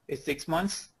is 6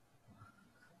 months.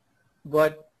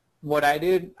 But what I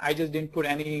did, I just didn't put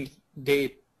any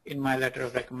date in my letter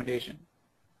of recommendation.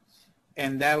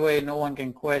 And that way no one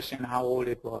can question how old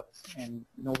it was, and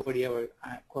nobody ever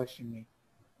questioned me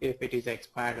if it is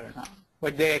expired or not.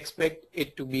 But they expect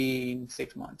it to be in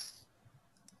 6 months.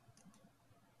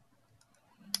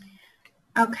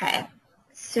 Okay,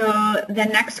 so the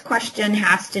next question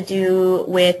has to do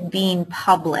with being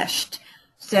published.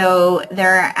 So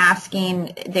they're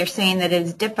saying that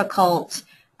it's difficult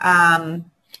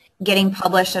getting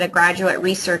published at a graduate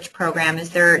research program.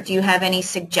 Do you have any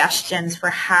suggestions for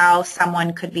how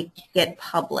someone could get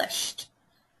published?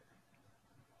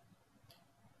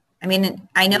 I mean,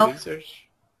 I know. Research.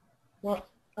 Well,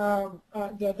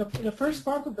 the first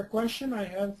part of the question, I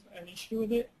have an issue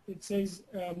with it. It says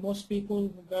most people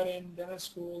who got in dental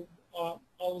school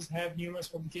always have numerous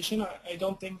publications. I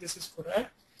don't think this is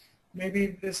correct.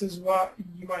 Maybe this is what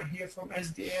you might hear from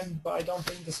ASDA, but I don't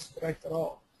think this is correct at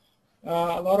all.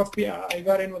 A lot of people, I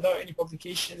got in without any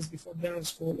publications before dental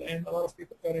school, and a lot of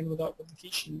people got in without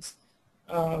publications.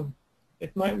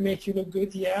 It might make you look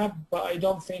good, yeah, but I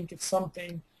don't think it's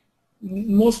something.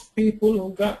 Most people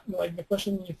who got, like the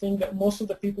question, you think that most of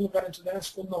the people who got into dental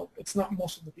school, no, it's not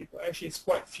most of the people. Actually, it's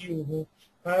quite few who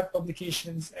have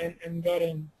publications and got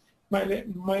in.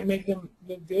 Might make them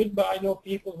look good, but I know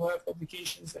people who have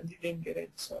publications and they didn't get in.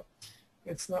 So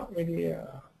it's not really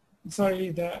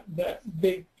that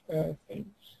big thing.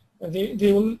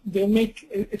 They'll make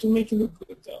it will make you look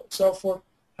good though. So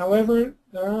however,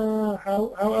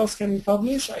 how else can we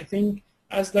publish? I think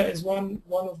ASDA is one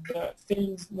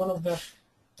of the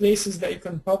places that you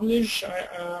can publish.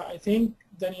 I think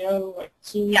Danielle, like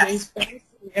 2 days back,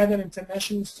 we had an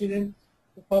international student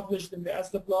who published in the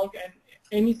ASDA blog, and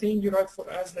anything you write for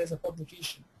ASDA is a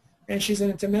publication. And she's an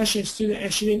international student,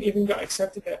 and she didn't even get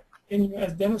accepted at any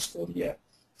US dental school yet.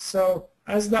 So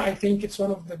ASDA, I think it's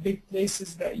one of the big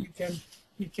places that you can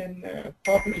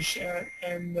publish at,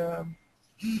 and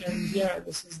yeah,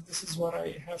 this is what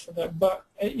I have for that. But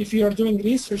if you are doing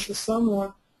research with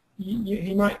someone,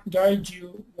 he might guide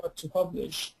you what to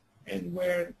publish and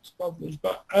where to publish.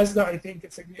 But ASDA, I think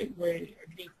it's a great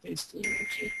place to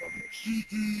publish.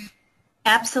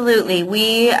 Absolutely.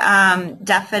 We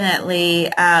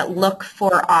definitely look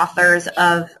for authors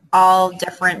of all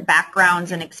different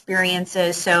backgrounds and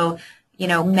experiences. So, you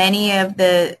know, many of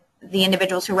the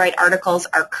individuals who write articles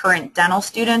are current dental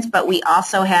students, but we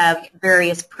also have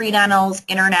various pre-dentals,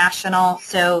 international.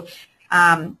 So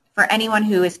for anyone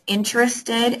who is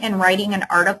interested in writing an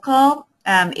article,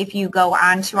 if you go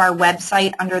onto our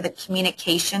website under the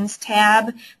communications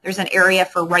tab, there's an area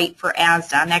for Write for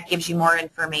ASDA, and that gives you more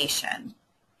information.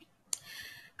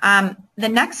 The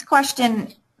next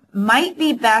question might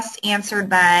be best answered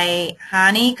by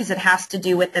Hani because it has to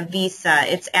do with the visa.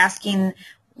 It's asking,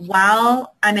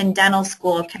 while I'm in dental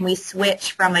school, can we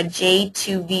switch from a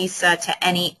J2 visa to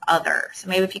any other? So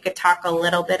maybe if you could talk a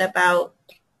little bit about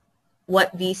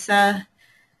what visa.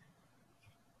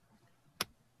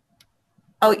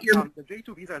 Oh, you're. The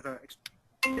J2 visa is a.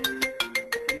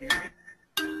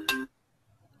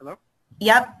 Hello?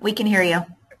 Yep, we can hear you.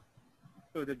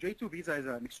 So the J2 visa is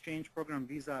an exchange program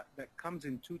visa that comes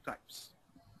in 2 types.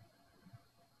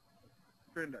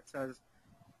 That says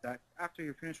that after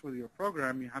you finish with your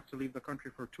program, you have to leave the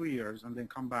country for 2 years and then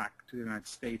come back to the United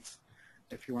States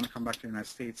if you want to come back to the United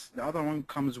States. The other one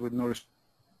comes with no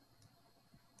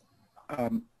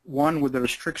one with the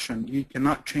restriction. You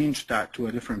cannot change that to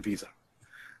a different visa.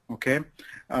 Okay?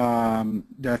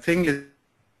 The thing is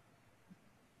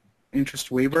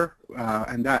interest waiver,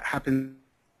 and that happens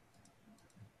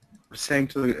saying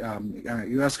to the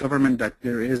U.S. government that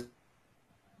there is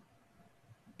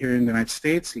here in the United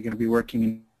States. You're going to be working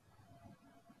in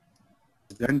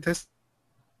dentists,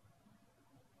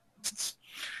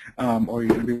 or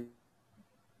you're going to be,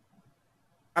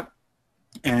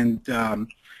 and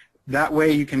that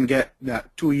way you can get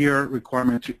that 2-year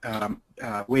requirement.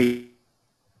 Wait,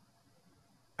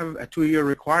 have a 2-year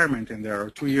requirement in there, or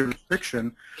 2-year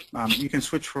restriction. You can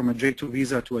switch from a J2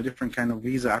 visa to a different kind of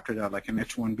visa after that, like an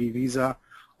H1B visa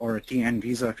or a TN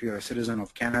visa if you're a citizen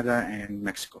of Canada and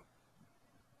Mexico.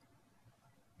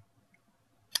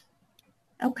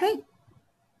 Okay.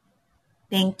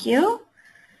 Thank you.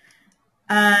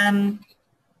 The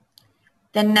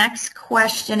next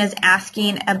question is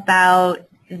asking about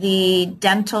the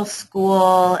dental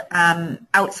school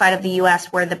outside of the U.S.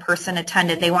 where the person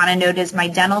attended. They want to know, does my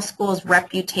dental school's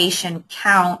reputation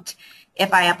count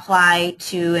if I apply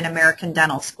to an American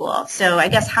dental school? So I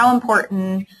guess how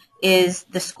important is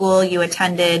the school you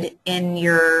attended in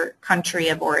your country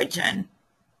of origin?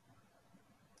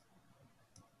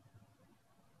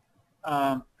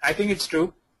 I think it's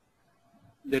true.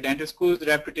 The dental school's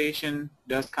reputation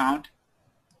does count.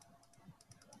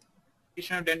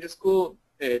 Of dental school,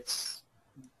 it's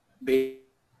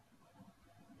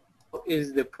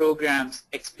is the program's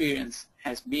experience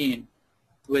has been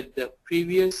with the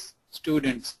previous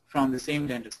students from the same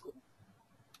dental school.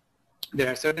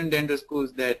 There are certain dental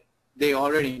schools that they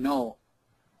already know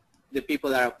the people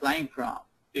that are applying from.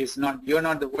 It's not, you're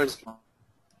not the worst one.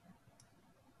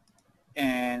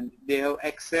 And they have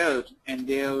excelled and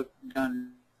they have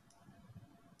done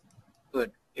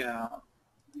good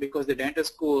because the dental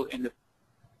school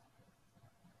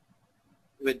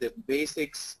with the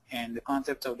basics and the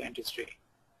concepts of dentistry.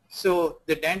 So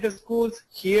the dental schools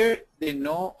here, they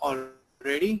know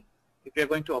already if you're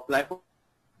going to apply for,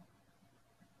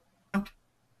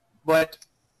 but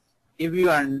if you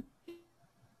are of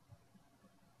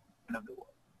the world.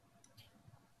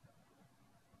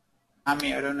 I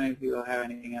don't know if you have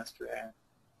anything else to add.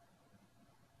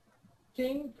 I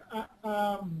think,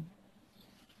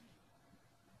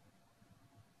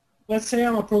 let's say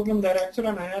I'm a program director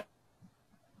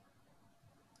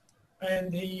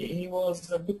and he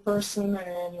was a good person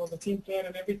and he was a team player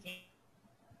and everything.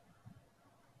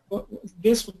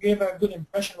 This would give a good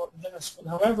impression of the dental school.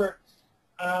 However,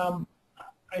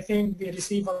 I think they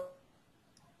receive a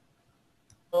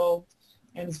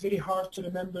and it's very hard to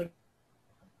remember.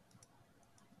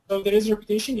 So there is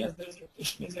reputation, yes, there is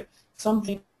reputation. Is it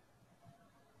something?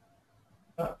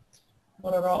 Not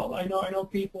at all. I know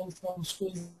people from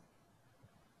schools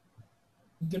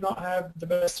do not have the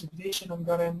best reputation and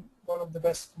got in one of the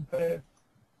best competitive.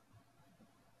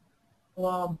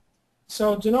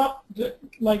 So do not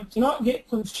get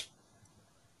confused.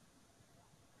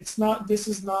 It's not. This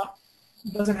is not.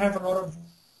 Doesn't have a lot of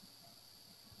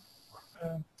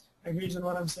agrees on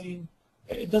what I'm saying.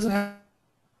 It doesn't have.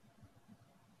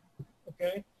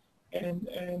 Okay,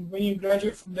 and when you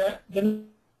graduate from that, then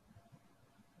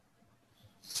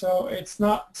so it's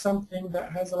not something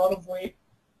that has a lot of weight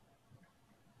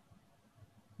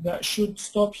that should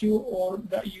stop you, or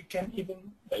that you should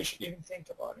even think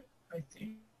about it. I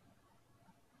think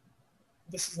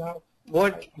this is how.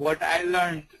 What I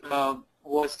learned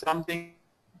was something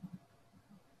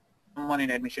someone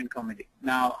in admission committee.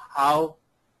 Now how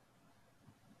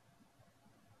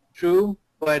true,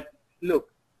 but look,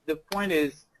 the point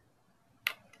is,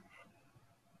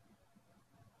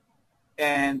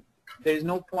 and there is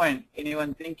no point in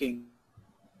even thinking.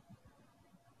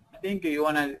 I think you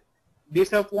want to.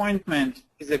 Disappointment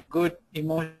is a good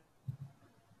emotion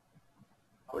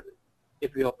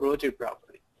if you approach it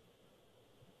properly.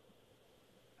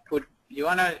 You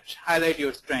want to highlight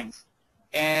your strengths.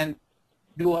 And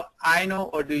do I know,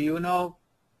 or do you know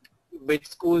which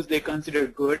schools they consider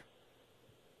good?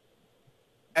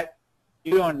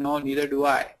 You don't know, neither do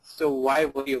I. So why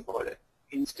worry about it?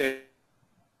 Instead,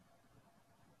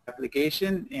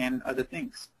 application and other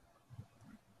things.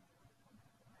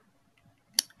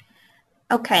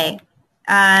 Okay.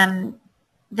 The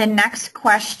next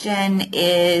question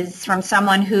is from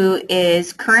someone who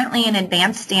is currently an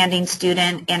advanced standing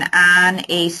student and on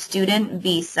a student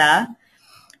visa,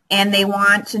 and they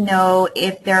want to know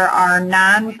if there are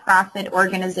nonprofit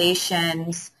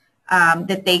organizations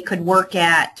that they could work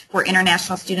at for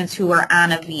international students who are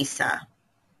on a visa.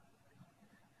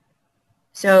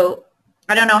 So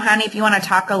I don't know, Hani, if you want to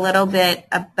talk a little bit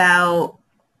about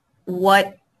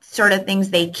what sort of things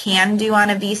they can do on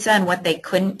a visa and what they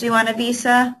couldn't do on a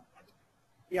visa?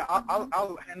 Yeah,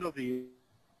 I'll handle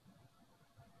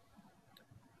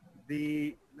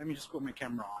let me just put my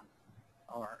camera on,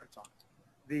 or it's on.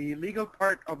 The legal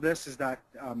part of this is that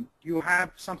you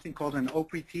have something called an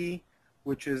OPT,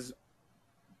 which is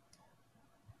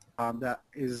that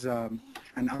is an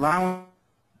allowance.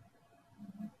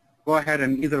 Go ahead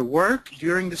and either work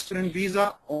during the student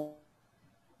visa or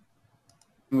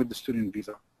with the student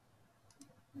visa.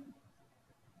 It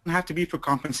doesn't have to be for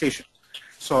compensation.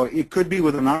 So it could be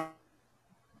with another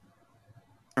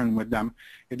with them.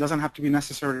 It doesn't have to be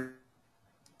necessary.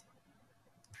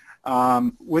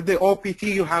 With the OPT,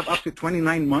 you have up to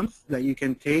 29 months that you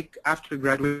can take after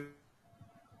graduation.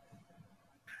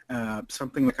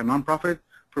 Something like a nonprofit,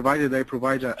 provided they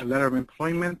provide a letter of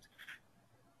employment,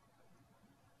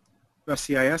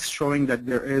 CIS, showing that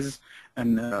there is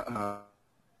an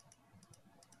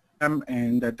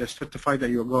and that they're certified that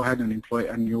you'll go ahead and employ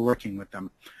and you're working with them.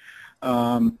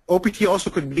 OPT also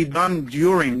could be done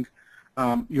during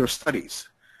your studies.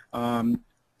 You're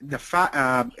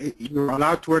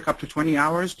allowed to work up to 20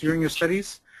 hours during your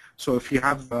studies. So if you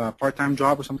have a part-time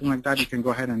job or something like that, you can go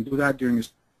ahead and do that during your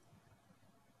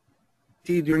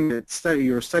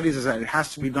your studies. Is that it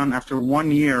has to be done after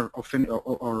 1 year of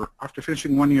or after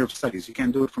finishing 1 year of studies. You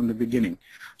can't do it from the beginning.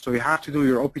 So you have to do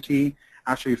your OPT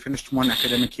after you finished 1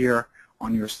 academic year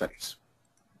on your studies.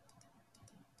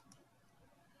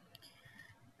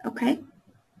 Okay.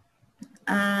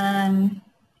 Let's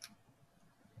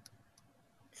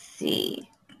see.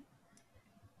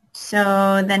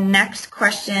 So the next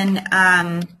question,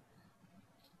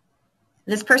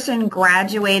 this person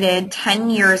graduated 10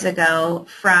 years ago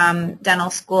from dental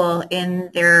school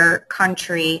in their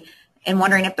country and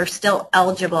wondering if they're still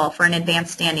eligible for an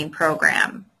advanced standing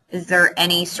program. Is there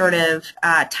any sort of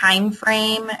time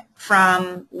frame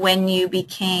from when you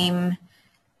became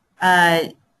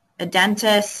a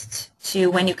dentist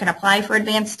to when you can apply for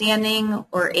advanced standing,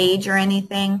 or age or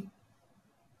anything?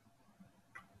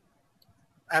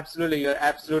 Absolutely, you're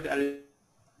absolutely.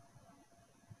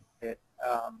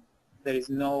 There is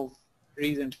no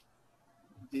reason.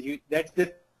 You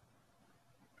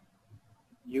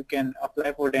can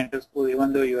apply for dental school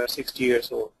even though you are 60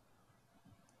 years old.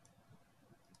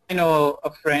 I know a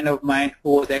friend of mine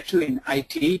who was actually in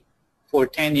IT for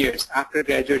 10 years after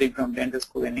graduating from dental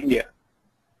school in India.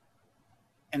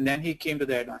 And then he came to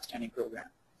the advanced standing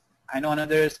program. I know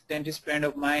another dentist friend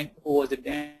of mine who was a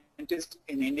dentist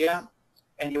in India,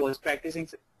 and he was practicing.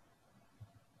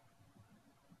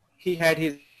 He had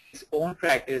his own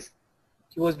practice.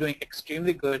 He was doing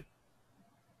extremely good,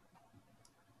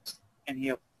 and he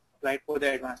applied for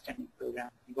the advanced standing program.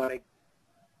 He got a.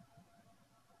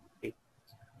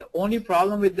 The only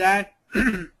problem with that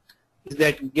is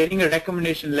that getting a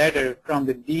recommendation letter from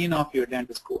the dean of your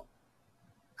dental school.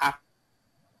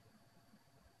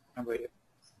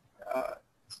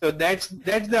 So that's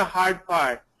the hard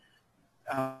part.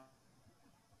 The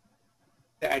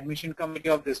admission committee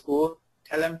of the school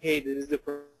tell them, hey, this is the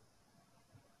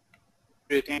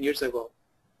 10 years ago.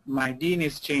 My dean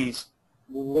is changed.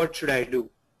 What should I do?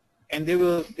 And they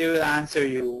will answer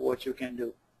you what you can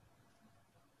do.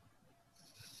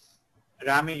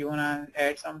 Rami, you want to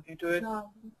add something to it? No,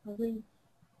 I think,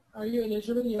 are you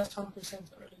eligible? Yes, 100%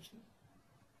 are eligible.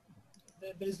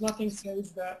 There is nothing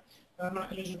says that are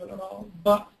not eligible at all.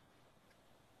 But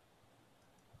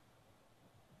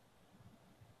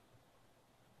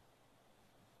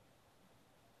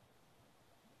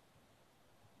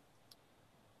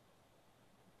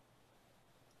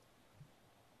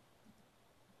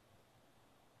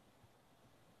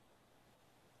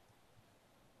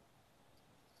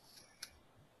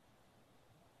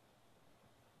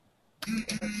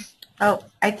Oh,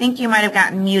 I think you might have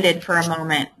gotten muted for a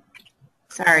moment.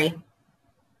 Sorry.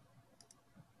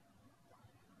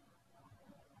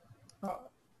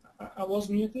 I was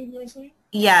muted, you're saying?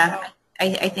 Yeah,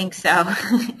 I think so.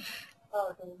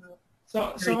 Okay, no.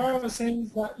 So what I was saying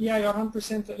is that, yeah, you're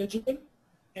 100% eligible,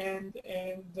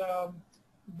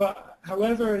 but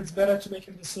however, it's better to make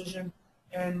a decision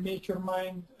and make your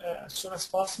mind as soon as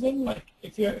possible. Like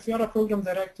if you're a program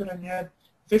director and you had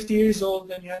 50 years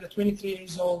old and you had a 23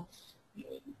 years old, you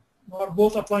are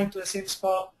both applying to the same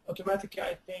spot, automatically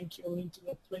I think you'll need to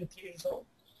get 23 years old.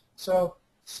 So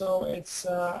it's,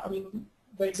 I mean,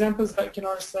 the examples that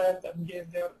Kinar said and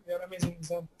gave, they're amazing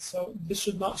examples. So this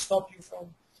should not stop you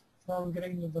from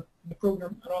getting into the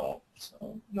program at all.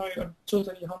 So no, you're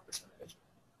totally 100% eligible.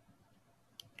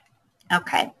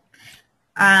 Okay.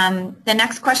 The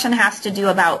next question has to do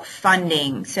about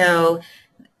funding. So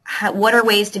what are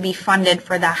ways to be funded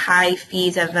for the high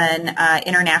fees of an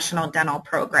international dental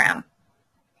program?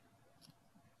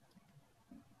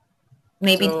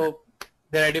 Maybe. So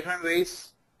there are different ways.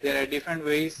 There are different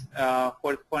ways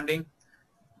for funding.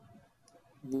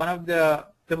 One of the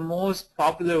most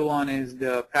popular one is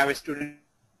the private student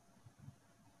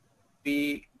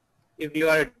fee. If you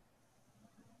are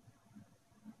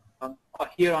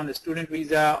here on the student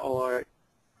visa or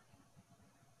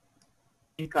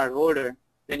green card holder,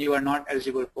 then you are not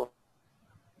eligible for.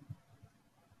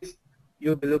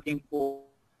 You'll be looking for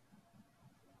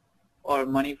or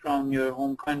money from your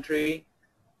home country,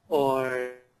 or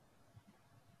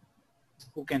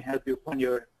who can help you fund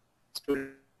your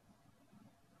student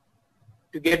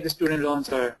to get the student loans,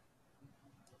 or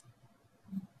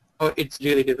it's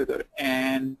really difficult,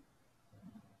 and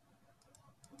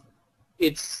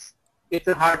it's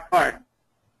a hard part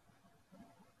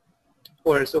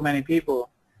for so many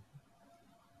people.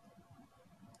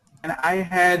 And I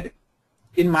had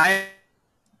in my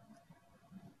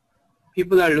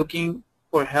people are looking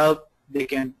for help. They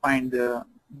can find the.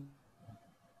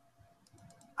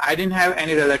 I didn't have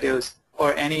any relatives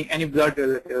or any blood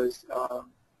relatives,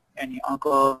 any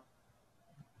uncle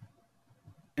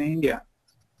in India.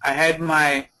 I had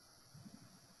my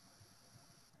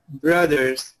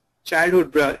brother's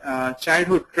childhood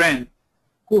friend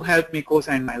who helped me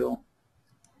co-sign my loan.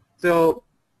 So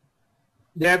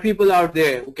there are people out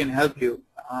there who can help you.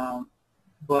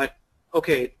 But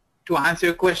okay, to answer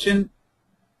your question,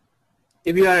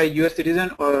 if you are a U.S.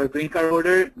 citizen or a green card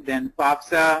holder, then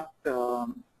FAFSA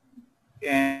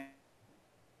and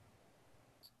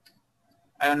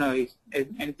I don't know if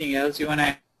anything else you want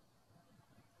to.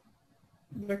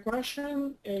 The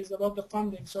question is about the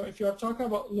funding. So if you are talking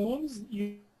about loans,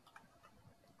 you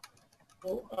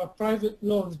private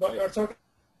loans, but you are talking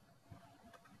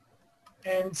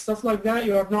and stuff like that,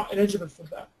 you are not eligible for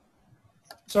that.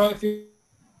 So if you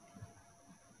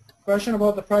question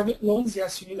about the private loans,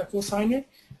 yes, you need a co-signer,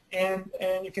 and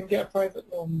you can get a private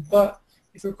loan. But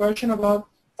if your question about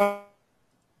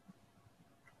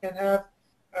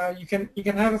you can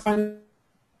have a financial.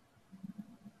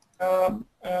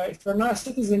 If you're not a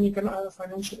citizen, you cannot have a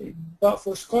financial aid. But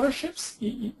for scholarships,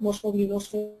 you most probably no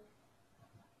scholarship,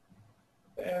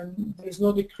 and there is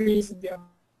no decrease in the amount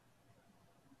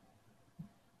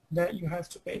that you have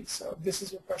to pay. So this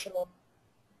is your question on.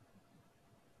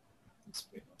 That's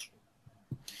pretty much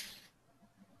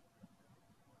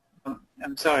it.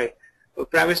 I'm sorry. A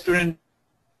private student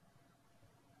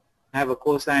have a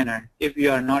co-signer if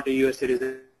you are not a U.S.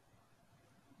 citizen.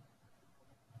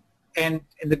 And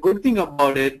the good thing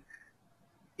about it,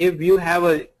 if you have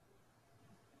a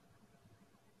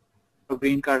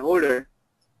green card holder,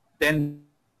 then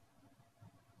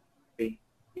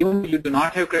even if you do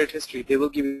not have credit history, they will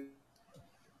give you.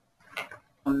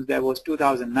 That was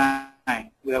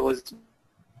 2009. That was the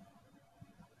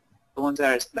ones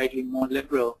that are slightly more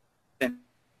liberal than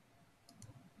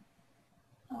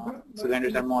so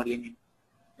lenders are more lenient.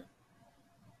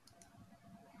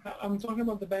 I'm talking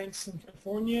about the banks in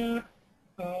California.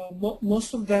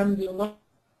 Most of them do not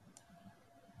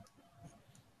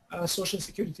have a social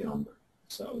security number.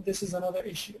 So this is another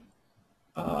issue.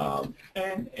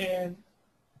 And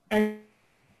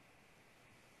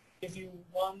if you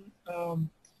want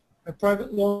a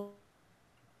private loan,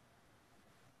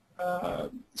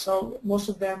 so most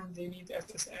of them they need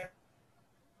SSN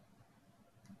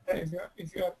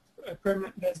if you're a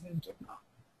permanent resident or not.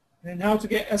 And how to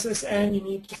get SSN, you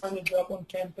need to find a job on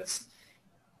campus.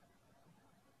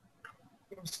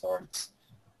 Starts.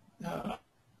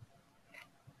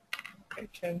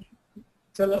 Can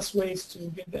tell us ways to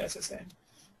get the SSN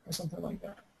or something like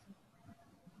that.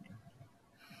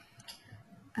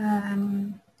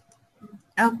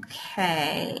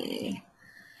 Okay.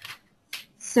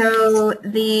 So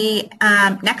the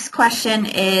next question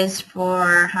is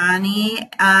for Hani.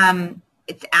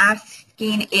 It's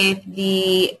asking if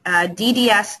the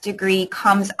DDS degree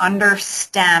comes under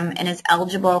STEM and is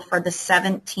eligible for the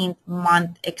 17th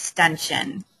month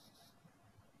extension.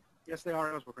 Yes, they are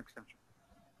eligible for extension.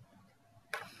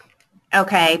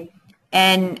 Okay.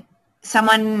 And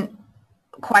someone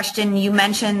questioned, you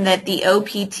mentioned that the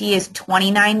OPT is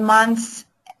 29 months.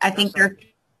 I think they're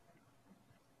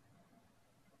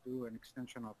do an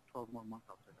extension of 12 more months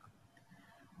after that.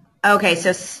 okay,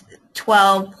 so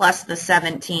 12 plus the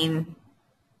 17.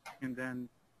 And then,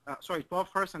 sorry, 12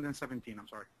 first and then 17, I'm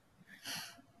sorry.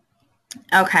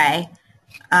 Okay.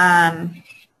 All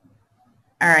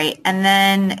right. And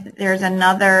then there's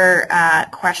another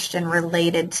question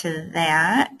related to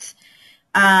that.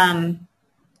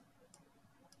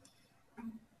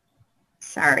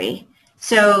 Sorry.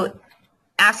 So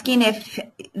asking if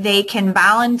they can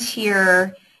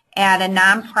volunteer at a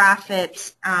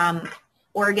nonprofit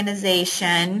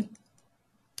organization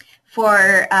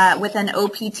for with an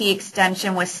OPT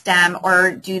extension with STEM,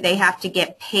 or do they have to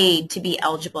get paid to be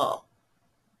eligible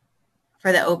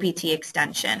for the OPT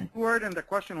extension? The word in the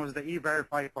question was the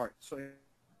E-Verify part. So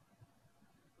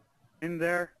in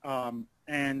there,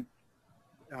 and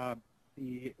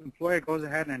the employer goes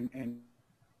ahead and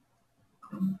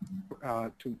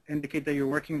to indicate that you're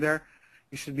working there,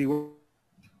 you should be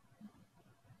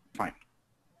fine.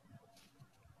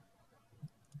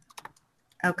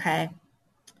 Okay.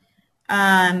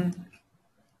 Let's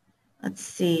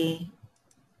see.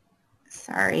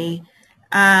 Sorry.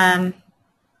 The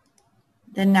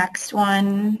next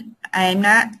one, I'm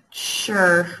not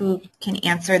sure who can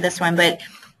answer this one, but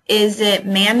is it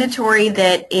mandatory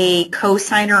that a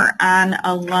cosigner on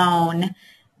a loan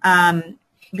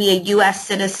be a U.S.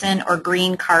 citizen or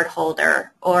green card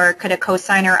holder, or could a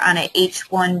cosigner on an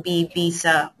H-1B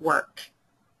visa work?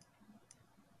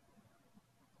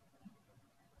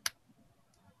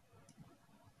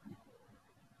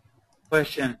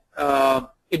 Question.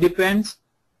 It depends.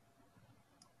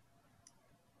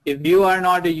 If you are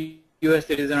not a U.S.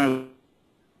 citizen, or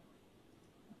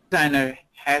signer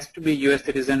has to be U.S.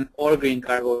 citizen or green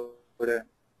card holder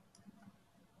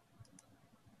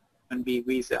and be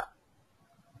visa.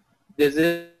 This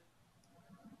is,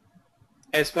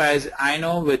 as far as I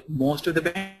know, with most of the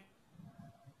banks,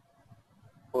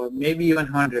 or maybe even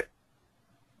 100,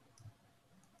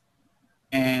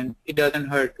 and it doesn't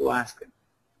hurt to ask them.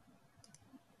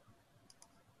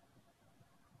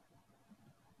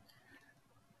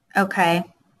 Okay.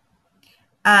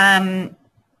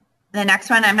 The next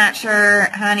one, I'm not sure,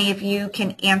 honey, if you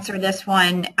can answer this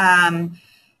one.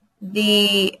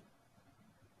 The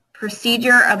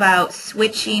procedure about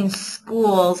switching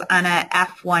schools on a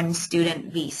F1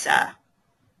 student visa.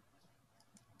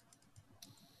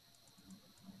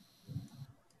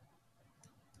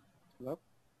 Hello?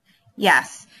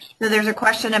 Yes. So there's a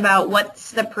question about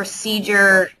what's the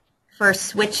procedure for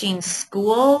switching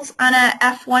schools on a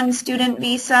F1 student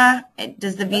visa.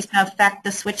 Does the visa affect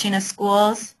the switching of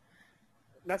schools?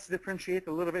 Let's differentiate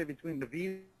a little bit between the visa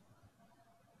and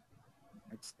the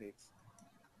United States.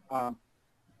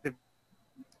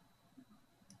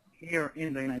 Here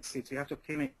in the United States, you have to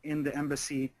obtain it in the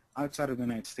embassy outside of the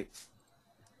United States.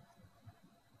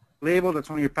 Label that's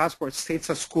on your passport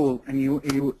states a school, and you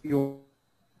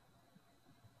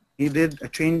did a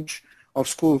change of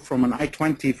school from an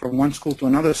I-20 from one school to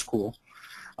another school.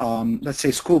 Let's say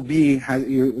school B has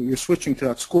you're switching to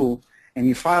that school, and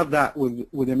you filed that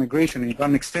with immigration, and you got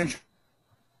an extension,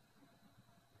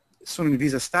 student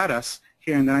visa status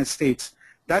here in the United States.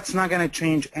 That's not going to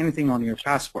change anything on your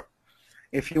passport.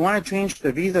 If you want to change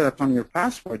the visa that's on your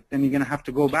passport, then you're going to have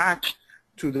to go back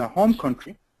to the home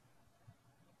country.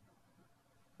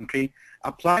 Okay,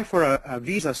 apply for a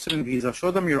visa, student visa,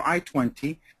 show them your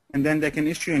I-20, and then they can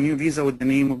issue a new visa with the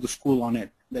name of the school on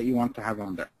it that you want to have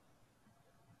on there.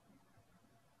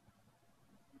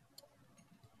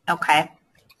 Okay.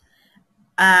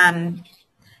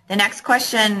 The next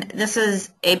question, this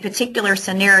is a particular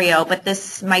scenario, but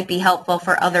this might be helpful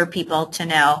for other people to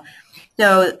know.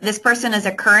 So this person is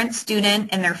a current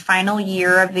student in their final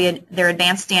year of their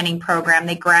advanced standing program.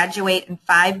 They graduate in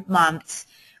 5 months.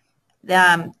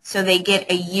 So they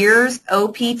get a year's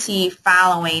OPT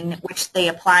following, which they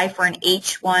apply for an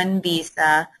H-1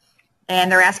 visa.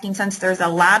 And they're asking, since there's a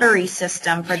lottery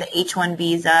system for the H-1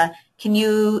 visa, can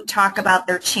you talk about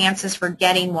their chances for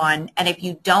getting one? And if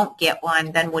you don't get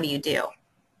one, then what do you do?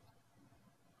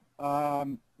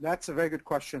 That's a very good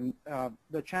question. Let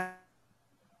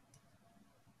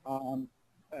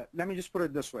me just put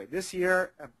it this way. This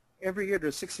year, every year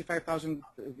there's 65,000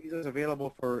 visas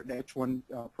available for the H-1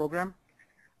 program.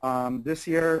 This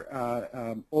year,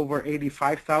 over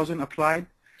 85,000 applied.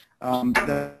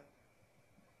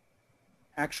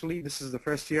 Actually, this is the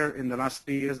first year in the last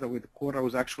 3 years that the quota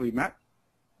was actually met.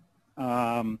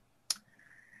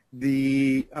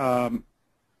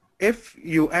 If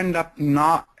you end up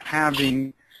not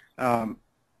having a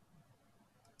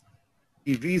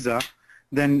visa,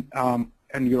 then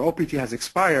and your OPT has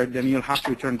expired, then you'll have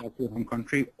to return back to your home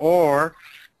country, or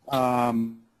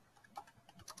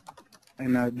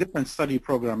in a different study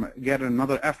program, get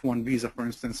another F1 visa, for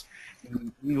instance,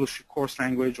 in English course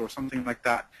language or something like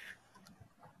that.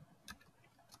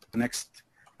 The next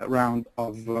round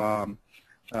of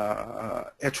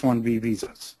H-1B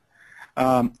visas.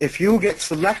 If you get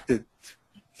selected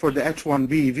for the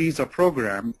H-1B visa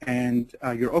program and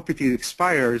your OPT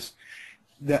expires,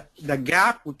 the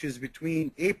gap, which is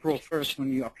between April 1st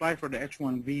when you apply for the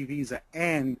H-1B visa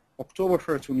and October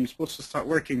 1st when you're supposed to start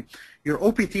working, your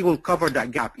OPT will cover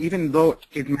that gap, even though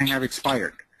it may have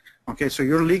expired. Okay, so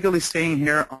you're legally staying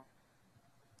here on a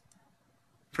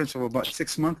difference of about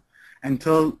 6 months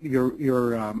until your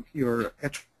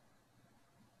H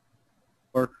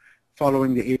or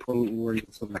following the April where you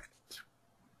selected.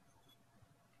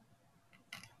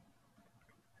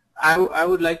 I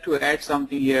would like to add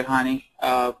something here, Hani.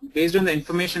 Based on the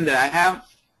information that I have,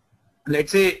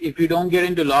 let's say if you don't get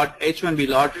into H-1B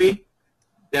lottery,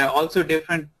 there are also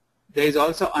different. There is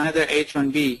also another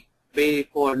H-1B way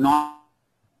for non.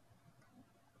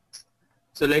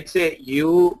 So let's say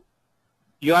you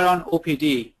are on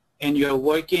OPT and you're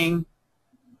working,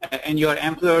 and your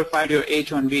employer filed your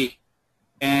H-1B,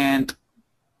 and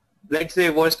let's say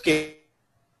worst case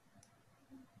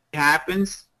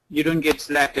happens, you don't get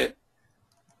selected.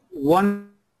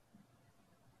 One,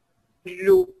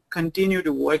 you continue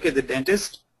to work as a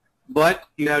dentist, but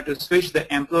you have to switch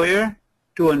the employer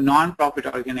to a non-profit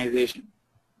organization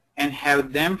and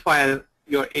have them file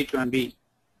your H-1B.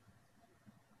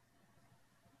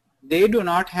 They do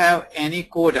not have any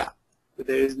quota.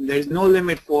 There is no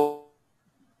limit for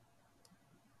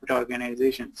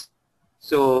organizations.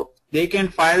 So they can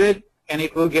file it and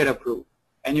it will get approved.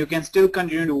 And you can still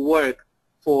continue to work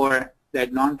for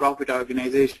that non-profit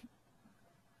organization.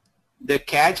 The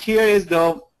catch here is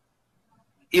though,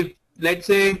 if let's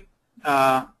say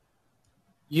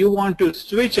you want to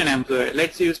switch an employer,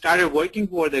 let's say you started working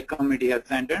for the community health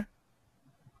center,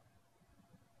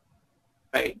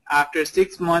 right? After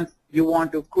 6 months you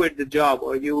want to quit the job,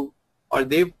 or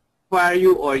they fire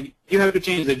you, or you have to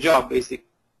change the job basically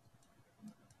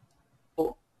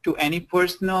to any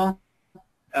personal,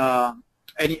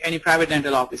 any private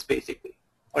dental office basically,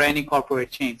 or any corporate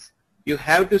chains. You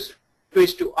have to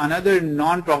switch to another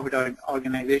non-profit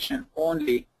organization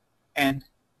only and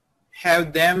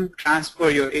have them transfer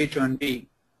your H-1B.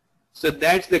 So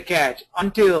that's the catch.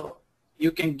 Until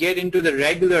you can get into the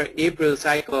regular April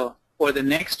cycle for the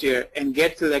next year and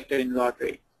get selected in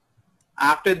lottery.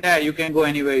 After that, you can go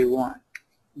anywhere you want.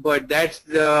 But that's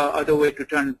the other way to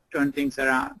turn things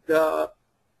around. The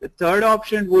third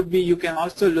option would be you can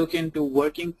also look into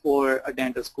working for a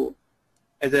dental school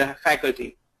as a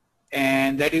faculty.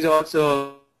 And that is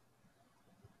also,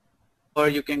 or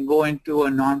you can go into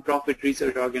a non-profit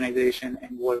research organization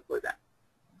and work for them.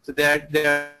 So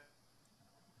there.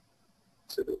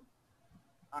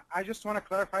 I just want to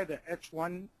clarify the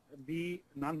H-1B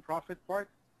non-profit part.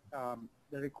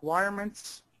 The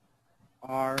requirements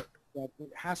are that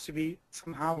it has to be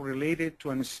somehow related to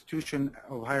an institution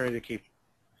of higher education.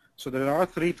 So there are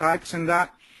 3 types in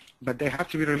that, but they have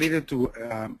to be related to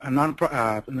an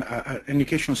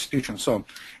educational institution. So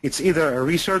it's either a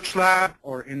research lab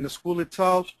or in the school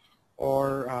itself,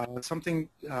 or something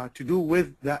to do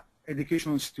with that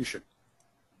educational institution.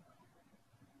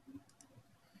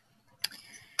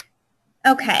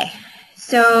 Okay,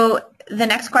 so the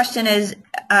next question is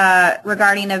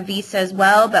regarding a visa as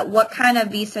well, but what kind of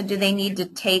visa do they need to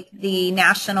take the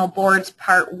National Board's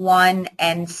Part 1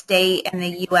 and stay in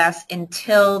the U.S.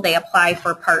 until they apply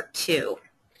for Part 2?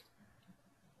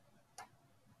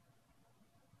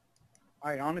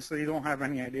 I honestly don't have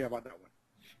any idea about that one,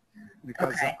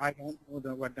 because Okay. I don't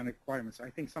know what the requirements are.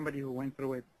 I think somebody who went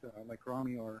through it, like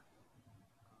Rami or...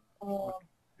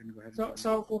 Go ahead.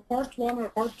 So for Part 1 or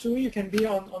Part 2, you can be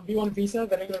on B1 visa,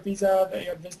 the regular visa that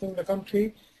you're visiting the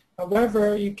country.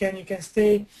 However, you can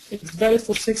stay. It's valid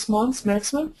for 6 months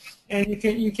maximum, and you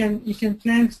can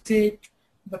plan to take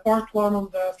the Part 1 on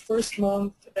the first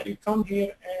month that you come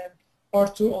here, and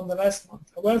Part 2 on the last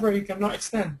month. However, you cannot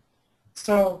extend.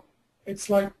 So it's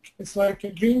like a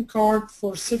green card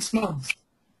for 6 months,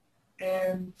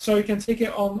 and so you can take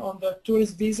it on the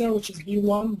tourist visa, which is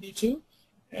B1, B2.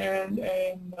 And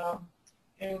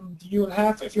you'll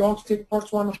have, if you want to take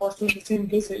Part 1 and Part 2 of the same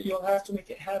visit, you'll have to make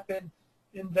it happen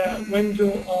in the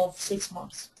window of 6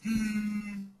 months.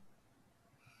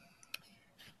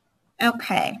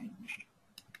 Okay.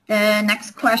 The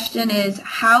next question is,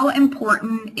 how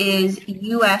important is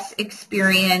U.S.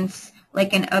 experience,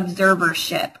 like an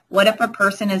observership? What if a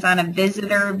person is on a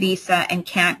visitor visa and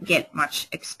can't get much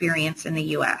experience in the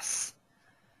U.S.?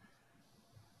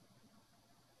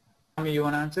 You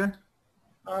want to answer?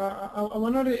 I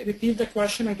want to repeat the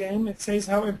question again. It says,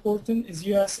 how important is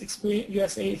USA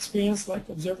experience, like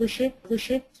observership,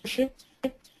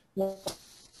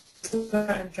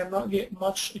 and cannot get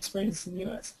much experience in the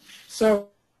U.S. So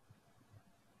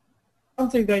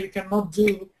something that you cannot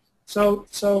do. So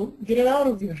get it out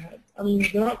of your head. I mean,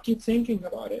 do not keep thinking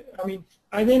about it. I mean,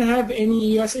 I didn't have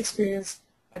any U.S. experience.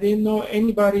 I didn't know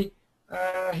anybody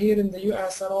here in the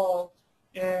U.S. at all.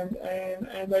 And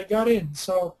I got in.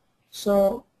 So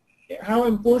how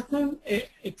important?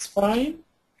 It's fine,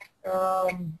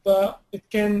 but it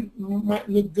might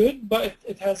look good, but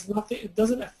it has nothing. It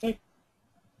doesn't affect.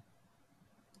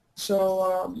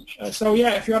 So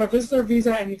yeah, if you're on a visitor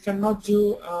visa and you cannot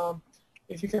do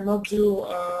if you cannot do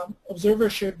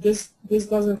observership, this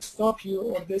doesn't stop you,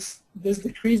 or this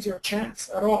decrease your chance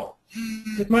at all.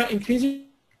 It might increase your,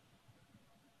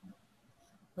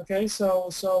 okay, so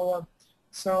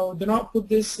do not put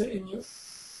this in your,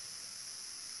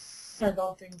 I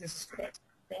don't think this is correct.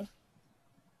 Okay.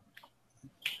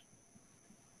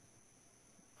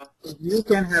 You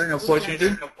can have an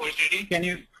opportunity. Can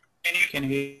you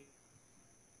hear?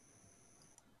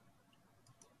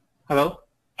 Hello?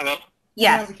 Yes.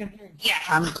 Yeah, we can hear you.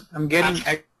 I'm getting,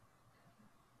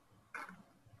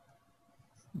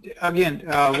 again,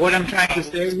 what I'm trying to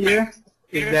say here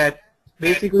is that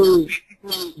basically,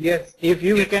 yes, if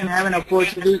you can have an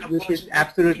opportunity, you should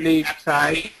absolutely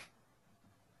try.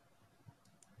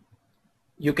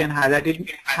 You can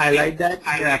highlight that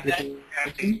in your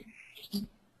application,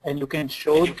 and you can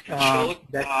show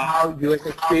that how US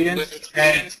experience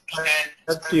has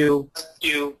helped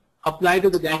you apply to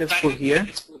the dental school here.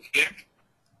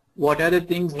 What are the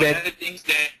things that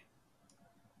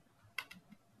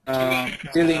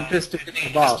really interested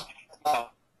about?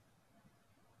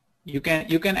 You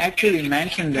can actually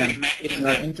mention them in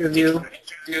your interview,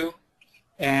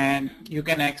 and you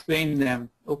can explain them.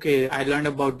 Okay, I learned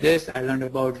about this. I learned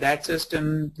about that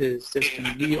system. The system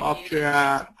B,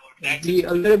 Opera, be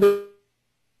a little bit.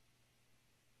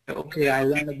 Okay, I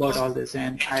learned about all this,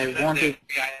 and I want to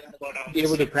be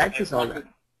able to practice all that.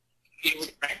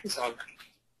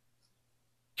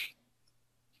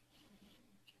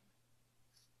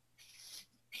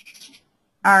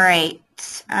 All right.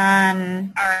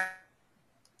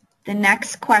 The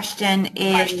next question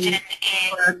is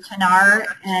for Tanar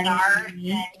and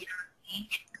me.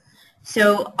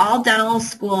 So all dental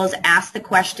schools ask the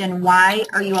question, why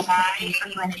are you applying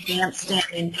for an advanced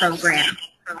standing program?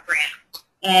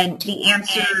 And the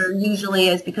answer usually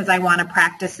is because I want to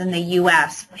practice in the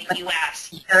U.S. But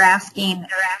they're asking,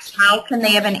 how can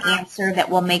they have an answer that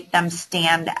will make them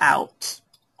stand out?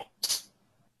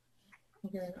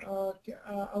 Okay,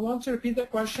 I want to repeat the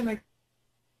question. I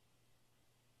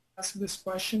ask this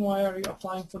question, why are you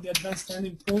applying for the advanced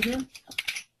standing program?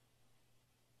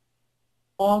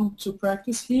 Want to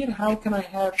practice here, how can I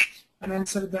have an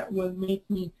answer that will make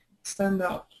me stand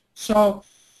out? So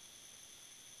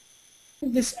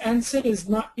this answer is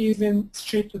not even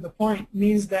straight to the point. It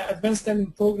means that advanced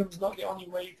standing program is not the only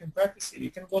way you can practice it.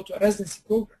 You can go to a residency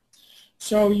program.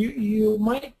 So you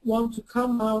might want to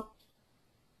come out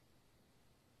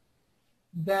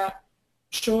that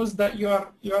shows that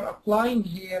you're applying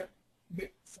here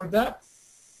for that,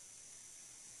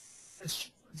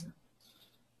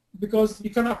 because you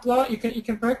can apply, you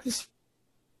can practice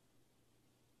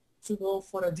to go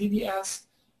for a DDS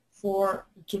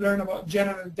to learn about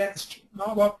general dentistry,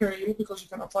 not about perio, because you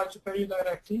can apply to perio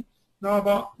directly,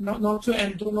 not to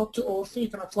endo, not to ortho. You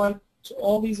can apply to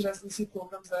all these residency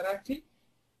programs directly.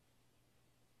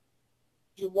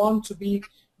 You want to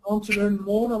learn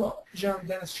more about general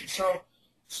dentistry.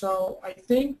 So I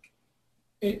think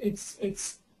it's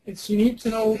you need to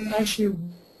know actually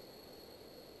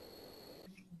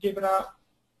give it out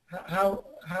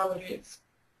how it is.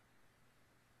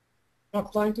 I'm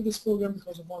applying to this program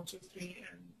because of 1, 2, 3,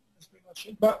 and that's pretty much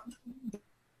it. But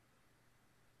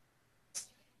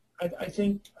I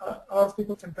think a lot of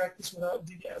people can practice without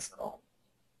DDS at all.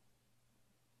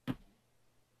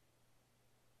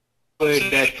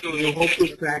 That you hope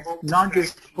to practice, not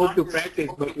just hope to practice,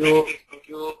 but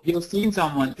you've seen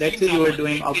someone, let's say you were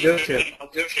doing observership,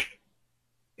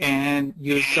 and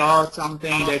you saw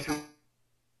something that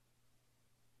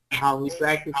how he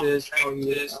practices,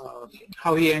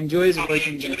 how he enjoys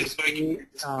working dentistry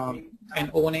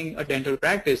and owning a dental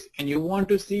practice, and you want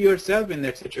to see yourself in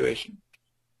that situation.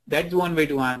 That's one way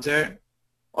to answer.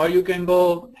 Or you can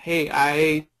go, hey,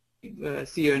 I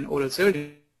see an oral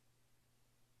surgeon.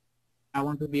 I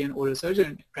want to be an oral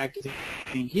surgeon practicing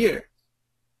here.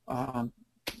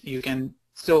 You can,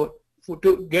 so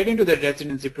to get into the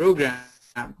residency program,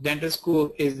 dental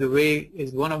school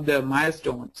is one of the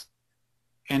milestones,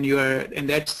 and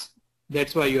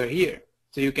that's why you are here.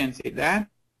 So you can say that.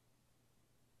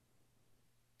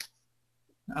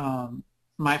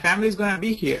 My family is going to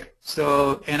be here,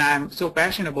 and I'm so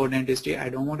passionate about dentistry, I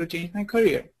don't want to change my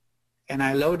career. And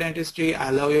I love dentistry, I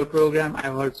love your program,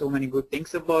 I've heard so many good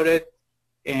things about it,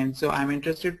 and so I'm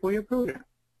interested for your program.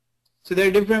 So there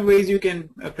are different ways you can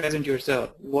present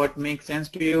yourself, what makes sense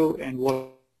to you and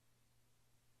what.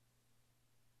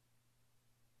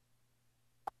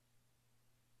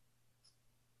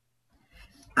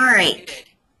 All right.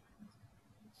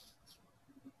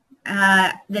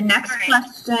 The next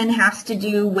question has to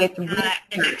do with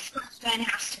research.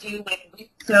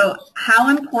 So how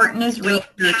important is research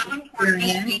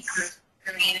experience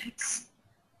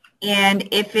And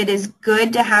if it is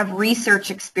good to have research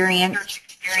experience,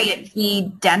 should it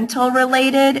be dental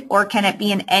related or can it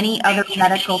be in any other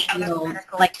medical field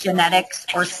like genetics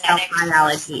or cell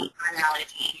biology?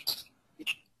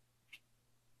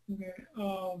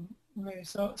 Okay,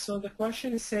 so the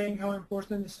question is saying how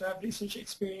important it is to have research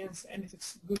experience and if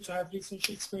it's good to have research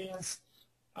experience,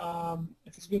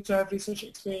 if it's good to have research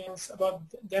experience about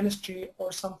dentistry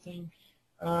or something,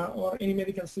 or any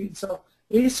medical field. So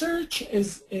research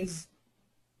is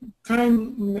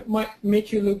might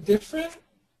make you look different,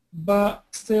 but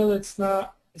still it's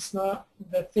not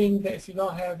the thing that if you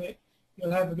don't have it,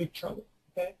 you'll have a big trouble.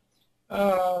 Okay,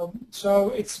 so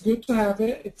it's good to have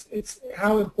it. It's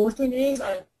how important it is.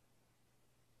 It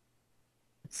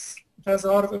has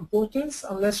a lot of importance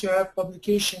unless you have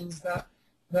publications that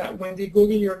when they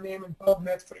Google your name in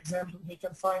PubMed, for example, they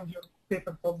can find your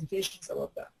paper publications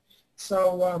about that.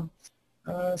 So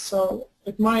so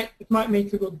it might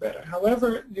make you look better.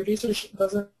 However, the research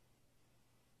doesn't.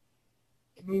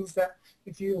 It means that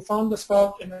if you found a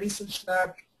spot in a research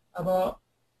lab about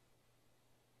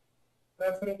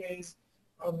whatever it is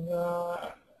of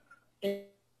or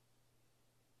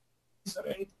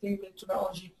anything in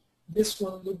biology, this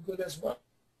will look good as well.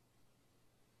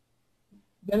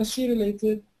 Dentistry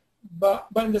related, but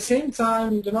at the same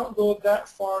time, you do not go that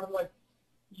far. Like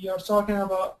you're talking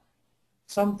about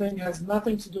something has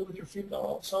nothing to do with your field at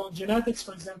all. So genetics,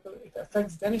 for example, it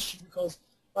affects dentistry because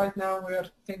right now we are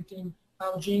thinking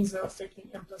how genes are affecting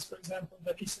implants, for example,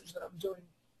 the research that I'm doing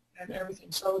and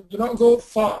everything. So do not go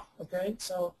far, okay?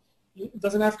 So it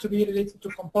doesn't have to be related to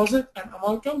composite and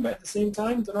amalgam, but at the same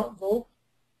time, do not go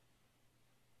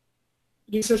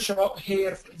research about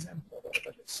hair, for example, or whatever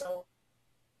it is. So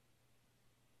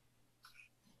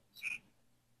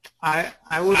I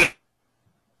would.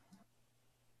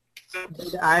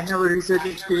 Did I have a research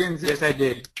experience? Yes, I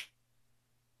did.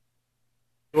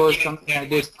 It was something I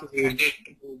did to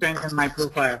strengthen my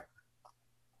profile.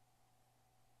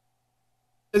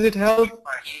 Does it help?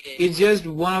 It's just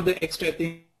one of the extra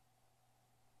things.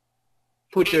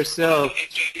 Put yourself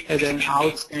as an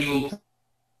outstanding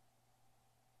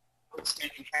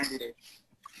candidate.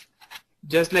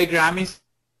 Just like Rami,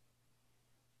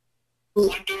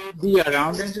 be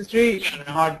around dentistry,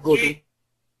 not go to.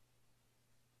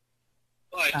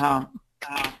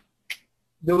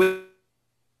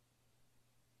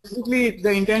 Basically,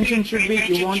 the intention should be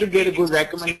you want to get a good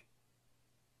recommendation.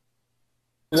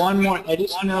 One more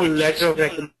additional letter of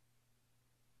recommendation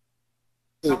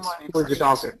for the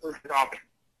doctor.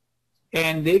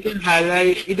 And they can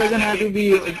highlight, it doesn't have to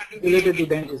be related to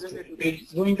dentistry.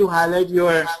 It's going to highlight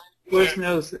your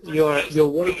personal, your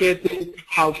work ethic,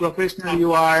 how professional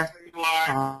you are,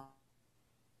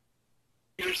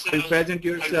 you present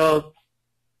yourself,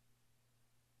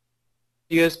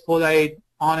 serious, polite,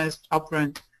 honest,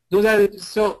 upfront. Those are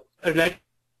so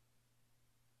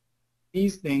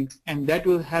these things, and that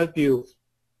will help you.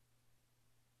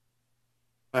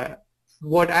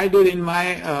 What I did in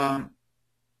my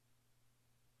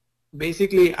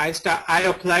basically I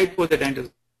applied for the dental.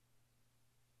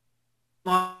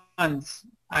 Once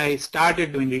I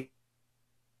started doing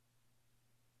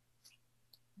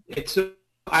it, so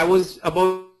I was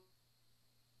about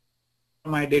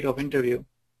my date of interview.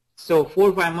 So 4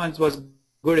 or 5 months was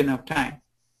good enough time.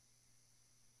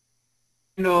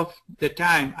 End of the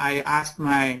time, I asked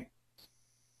my,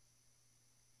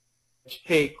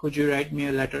 hey, could you write me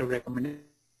a letter of recommendation?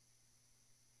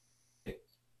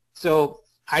 So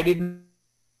I didn't,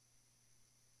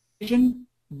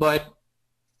 but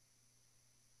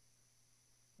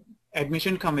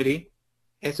admission committee,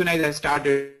 as soon as I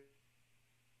started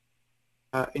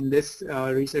in this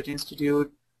research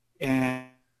institute and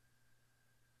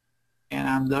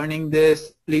I'm learning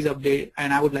this, please update,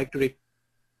 and I would like to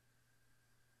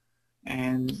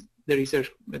and the research,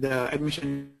 the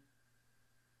admission.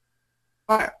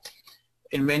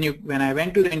 And when I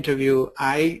went to the interview,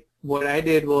 what I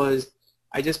did was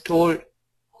I just told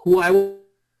who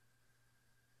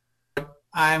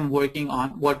I'm working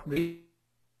on,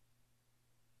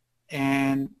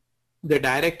 and the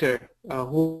director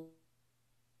who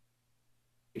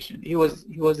he was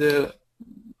a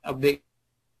big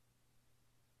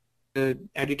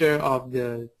editor of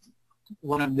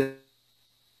one of the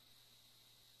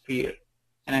field,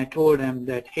 and I told him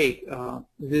that, hey,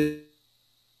 this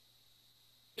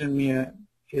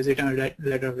here's a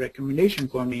letter of recommendation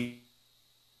for me.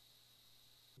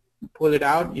 Pull it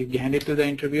out, you hand it to the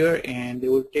interviewer, and they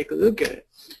will take a look at it.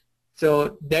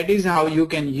 So that is how you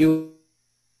can use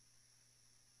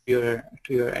to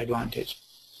your advantage.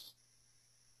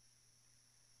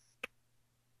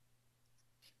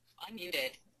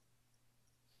 Unmuted.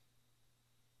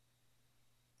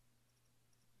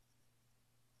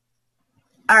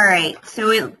 All right,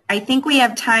 so I think we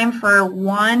have time for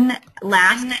one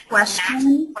last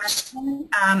question.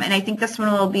 And I think this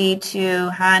one will be to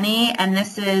Hani, and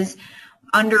this is,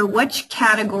 under which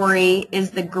category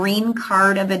is the green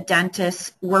card of a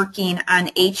dentist working on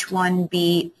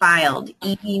H-1B filed?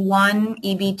 EB1,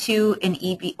 EB2, and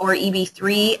or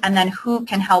EB3, and then who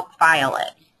can help file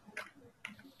it?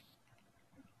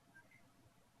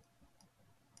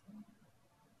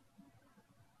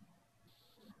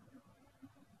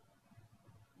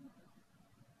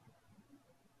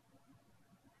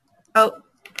 Oh,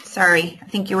 sorry, I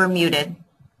think you were muted.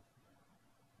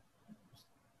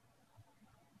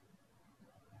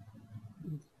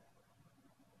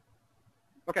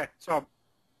 Okay, so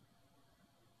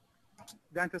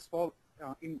dentists fall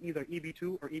in either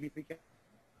EB2 or EB3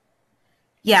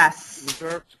 Yes.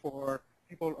 reserved for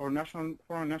people or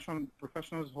foreign national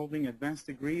professionals holding advanced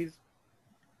degrees,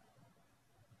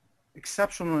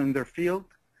 exceptional in their field.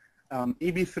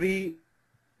 EB3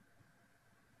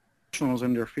 professionals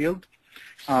in their field.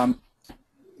 The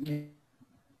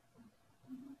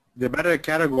better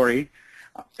category,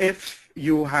 if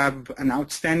you have an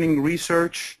outstanding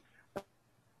research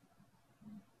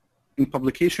in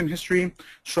publication history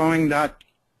showing that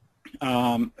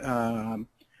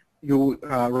you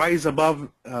rise above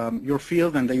your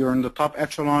field and that you're in the top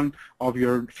echelon of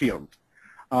your field.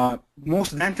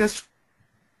 Most dentists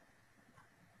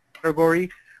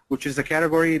category, which is the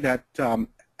category that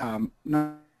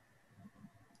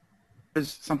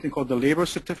is something called the labor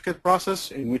certificate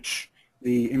process, in which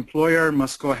the employer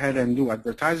must go ahead and do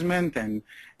advertisement and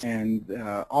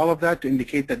all of that to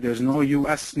indicate that there's no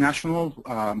U.S. national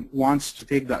wants to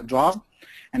take that job.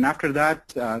 And after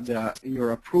that,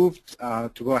 you're approved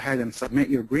to go ahead and submit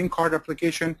your green card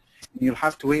application. You'll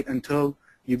have to wait until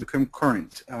you become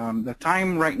current. The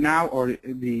time right now, or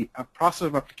the process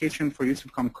of application for you to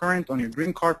become current on your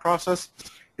green card process,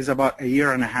 is about 1.5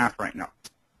 years right now.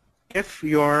 If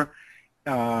your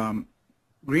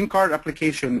green card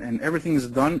application and everything is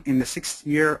done in the 6th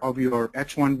year of your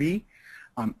H-1B,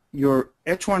 your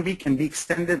H-1B can be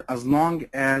extended as long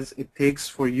as it takes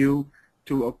for you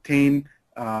to obtain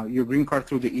your green card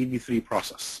through the EB3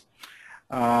 process.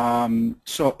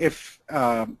 So if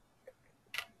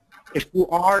you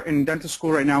are in dental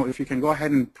school right now, if you can go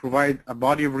ahead and provide a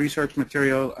body of research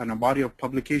material and a body of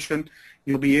publication,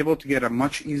 you'll be able to get a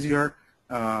much easier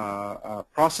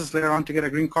process later on to get a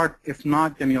green card. If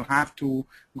not, then you'll have to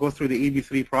go through the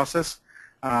EB3 process.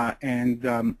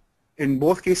 In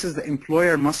both cases, the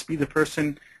employer must be the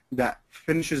person that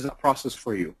finishes the process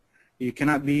for you. You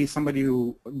cannot be somebody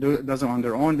who does it on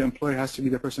their own. The employer has to be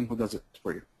the person who does it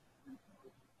for you.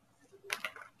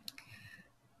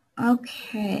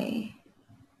 Okay,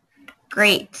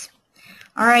 great.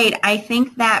 All right, I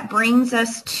think that brings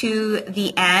us to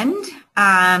the end.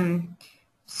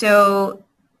 So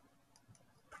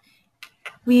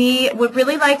we would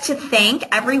really like to thank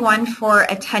everyone for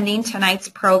attending tonight's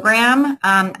program.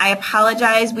 I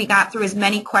apologize, we got through as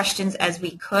many questions as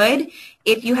we could.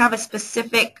 If you have a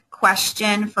specific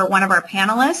question for one of our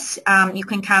panelists, you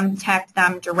can contact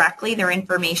them directly. Their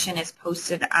information is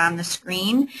posted on the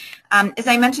screen. As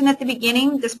I mentioned at the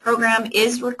beginning, this program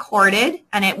is recorded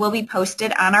and it will be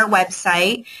posted on our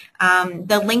website.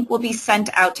 The link will be sent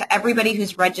out to everybody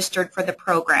who's registered for the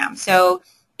program. So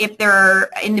if there are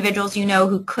individuals you know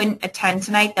who couldn't attend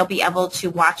tonight, they'll be able to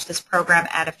watch this program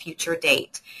at a future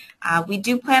date. We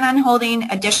do plan on holding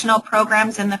additional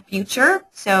programs in the future,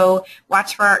 so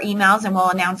watch for our emails and we'll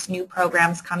announce new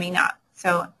programs coming up.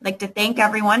 So I'd like to thank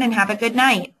everyone and have a good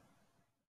night.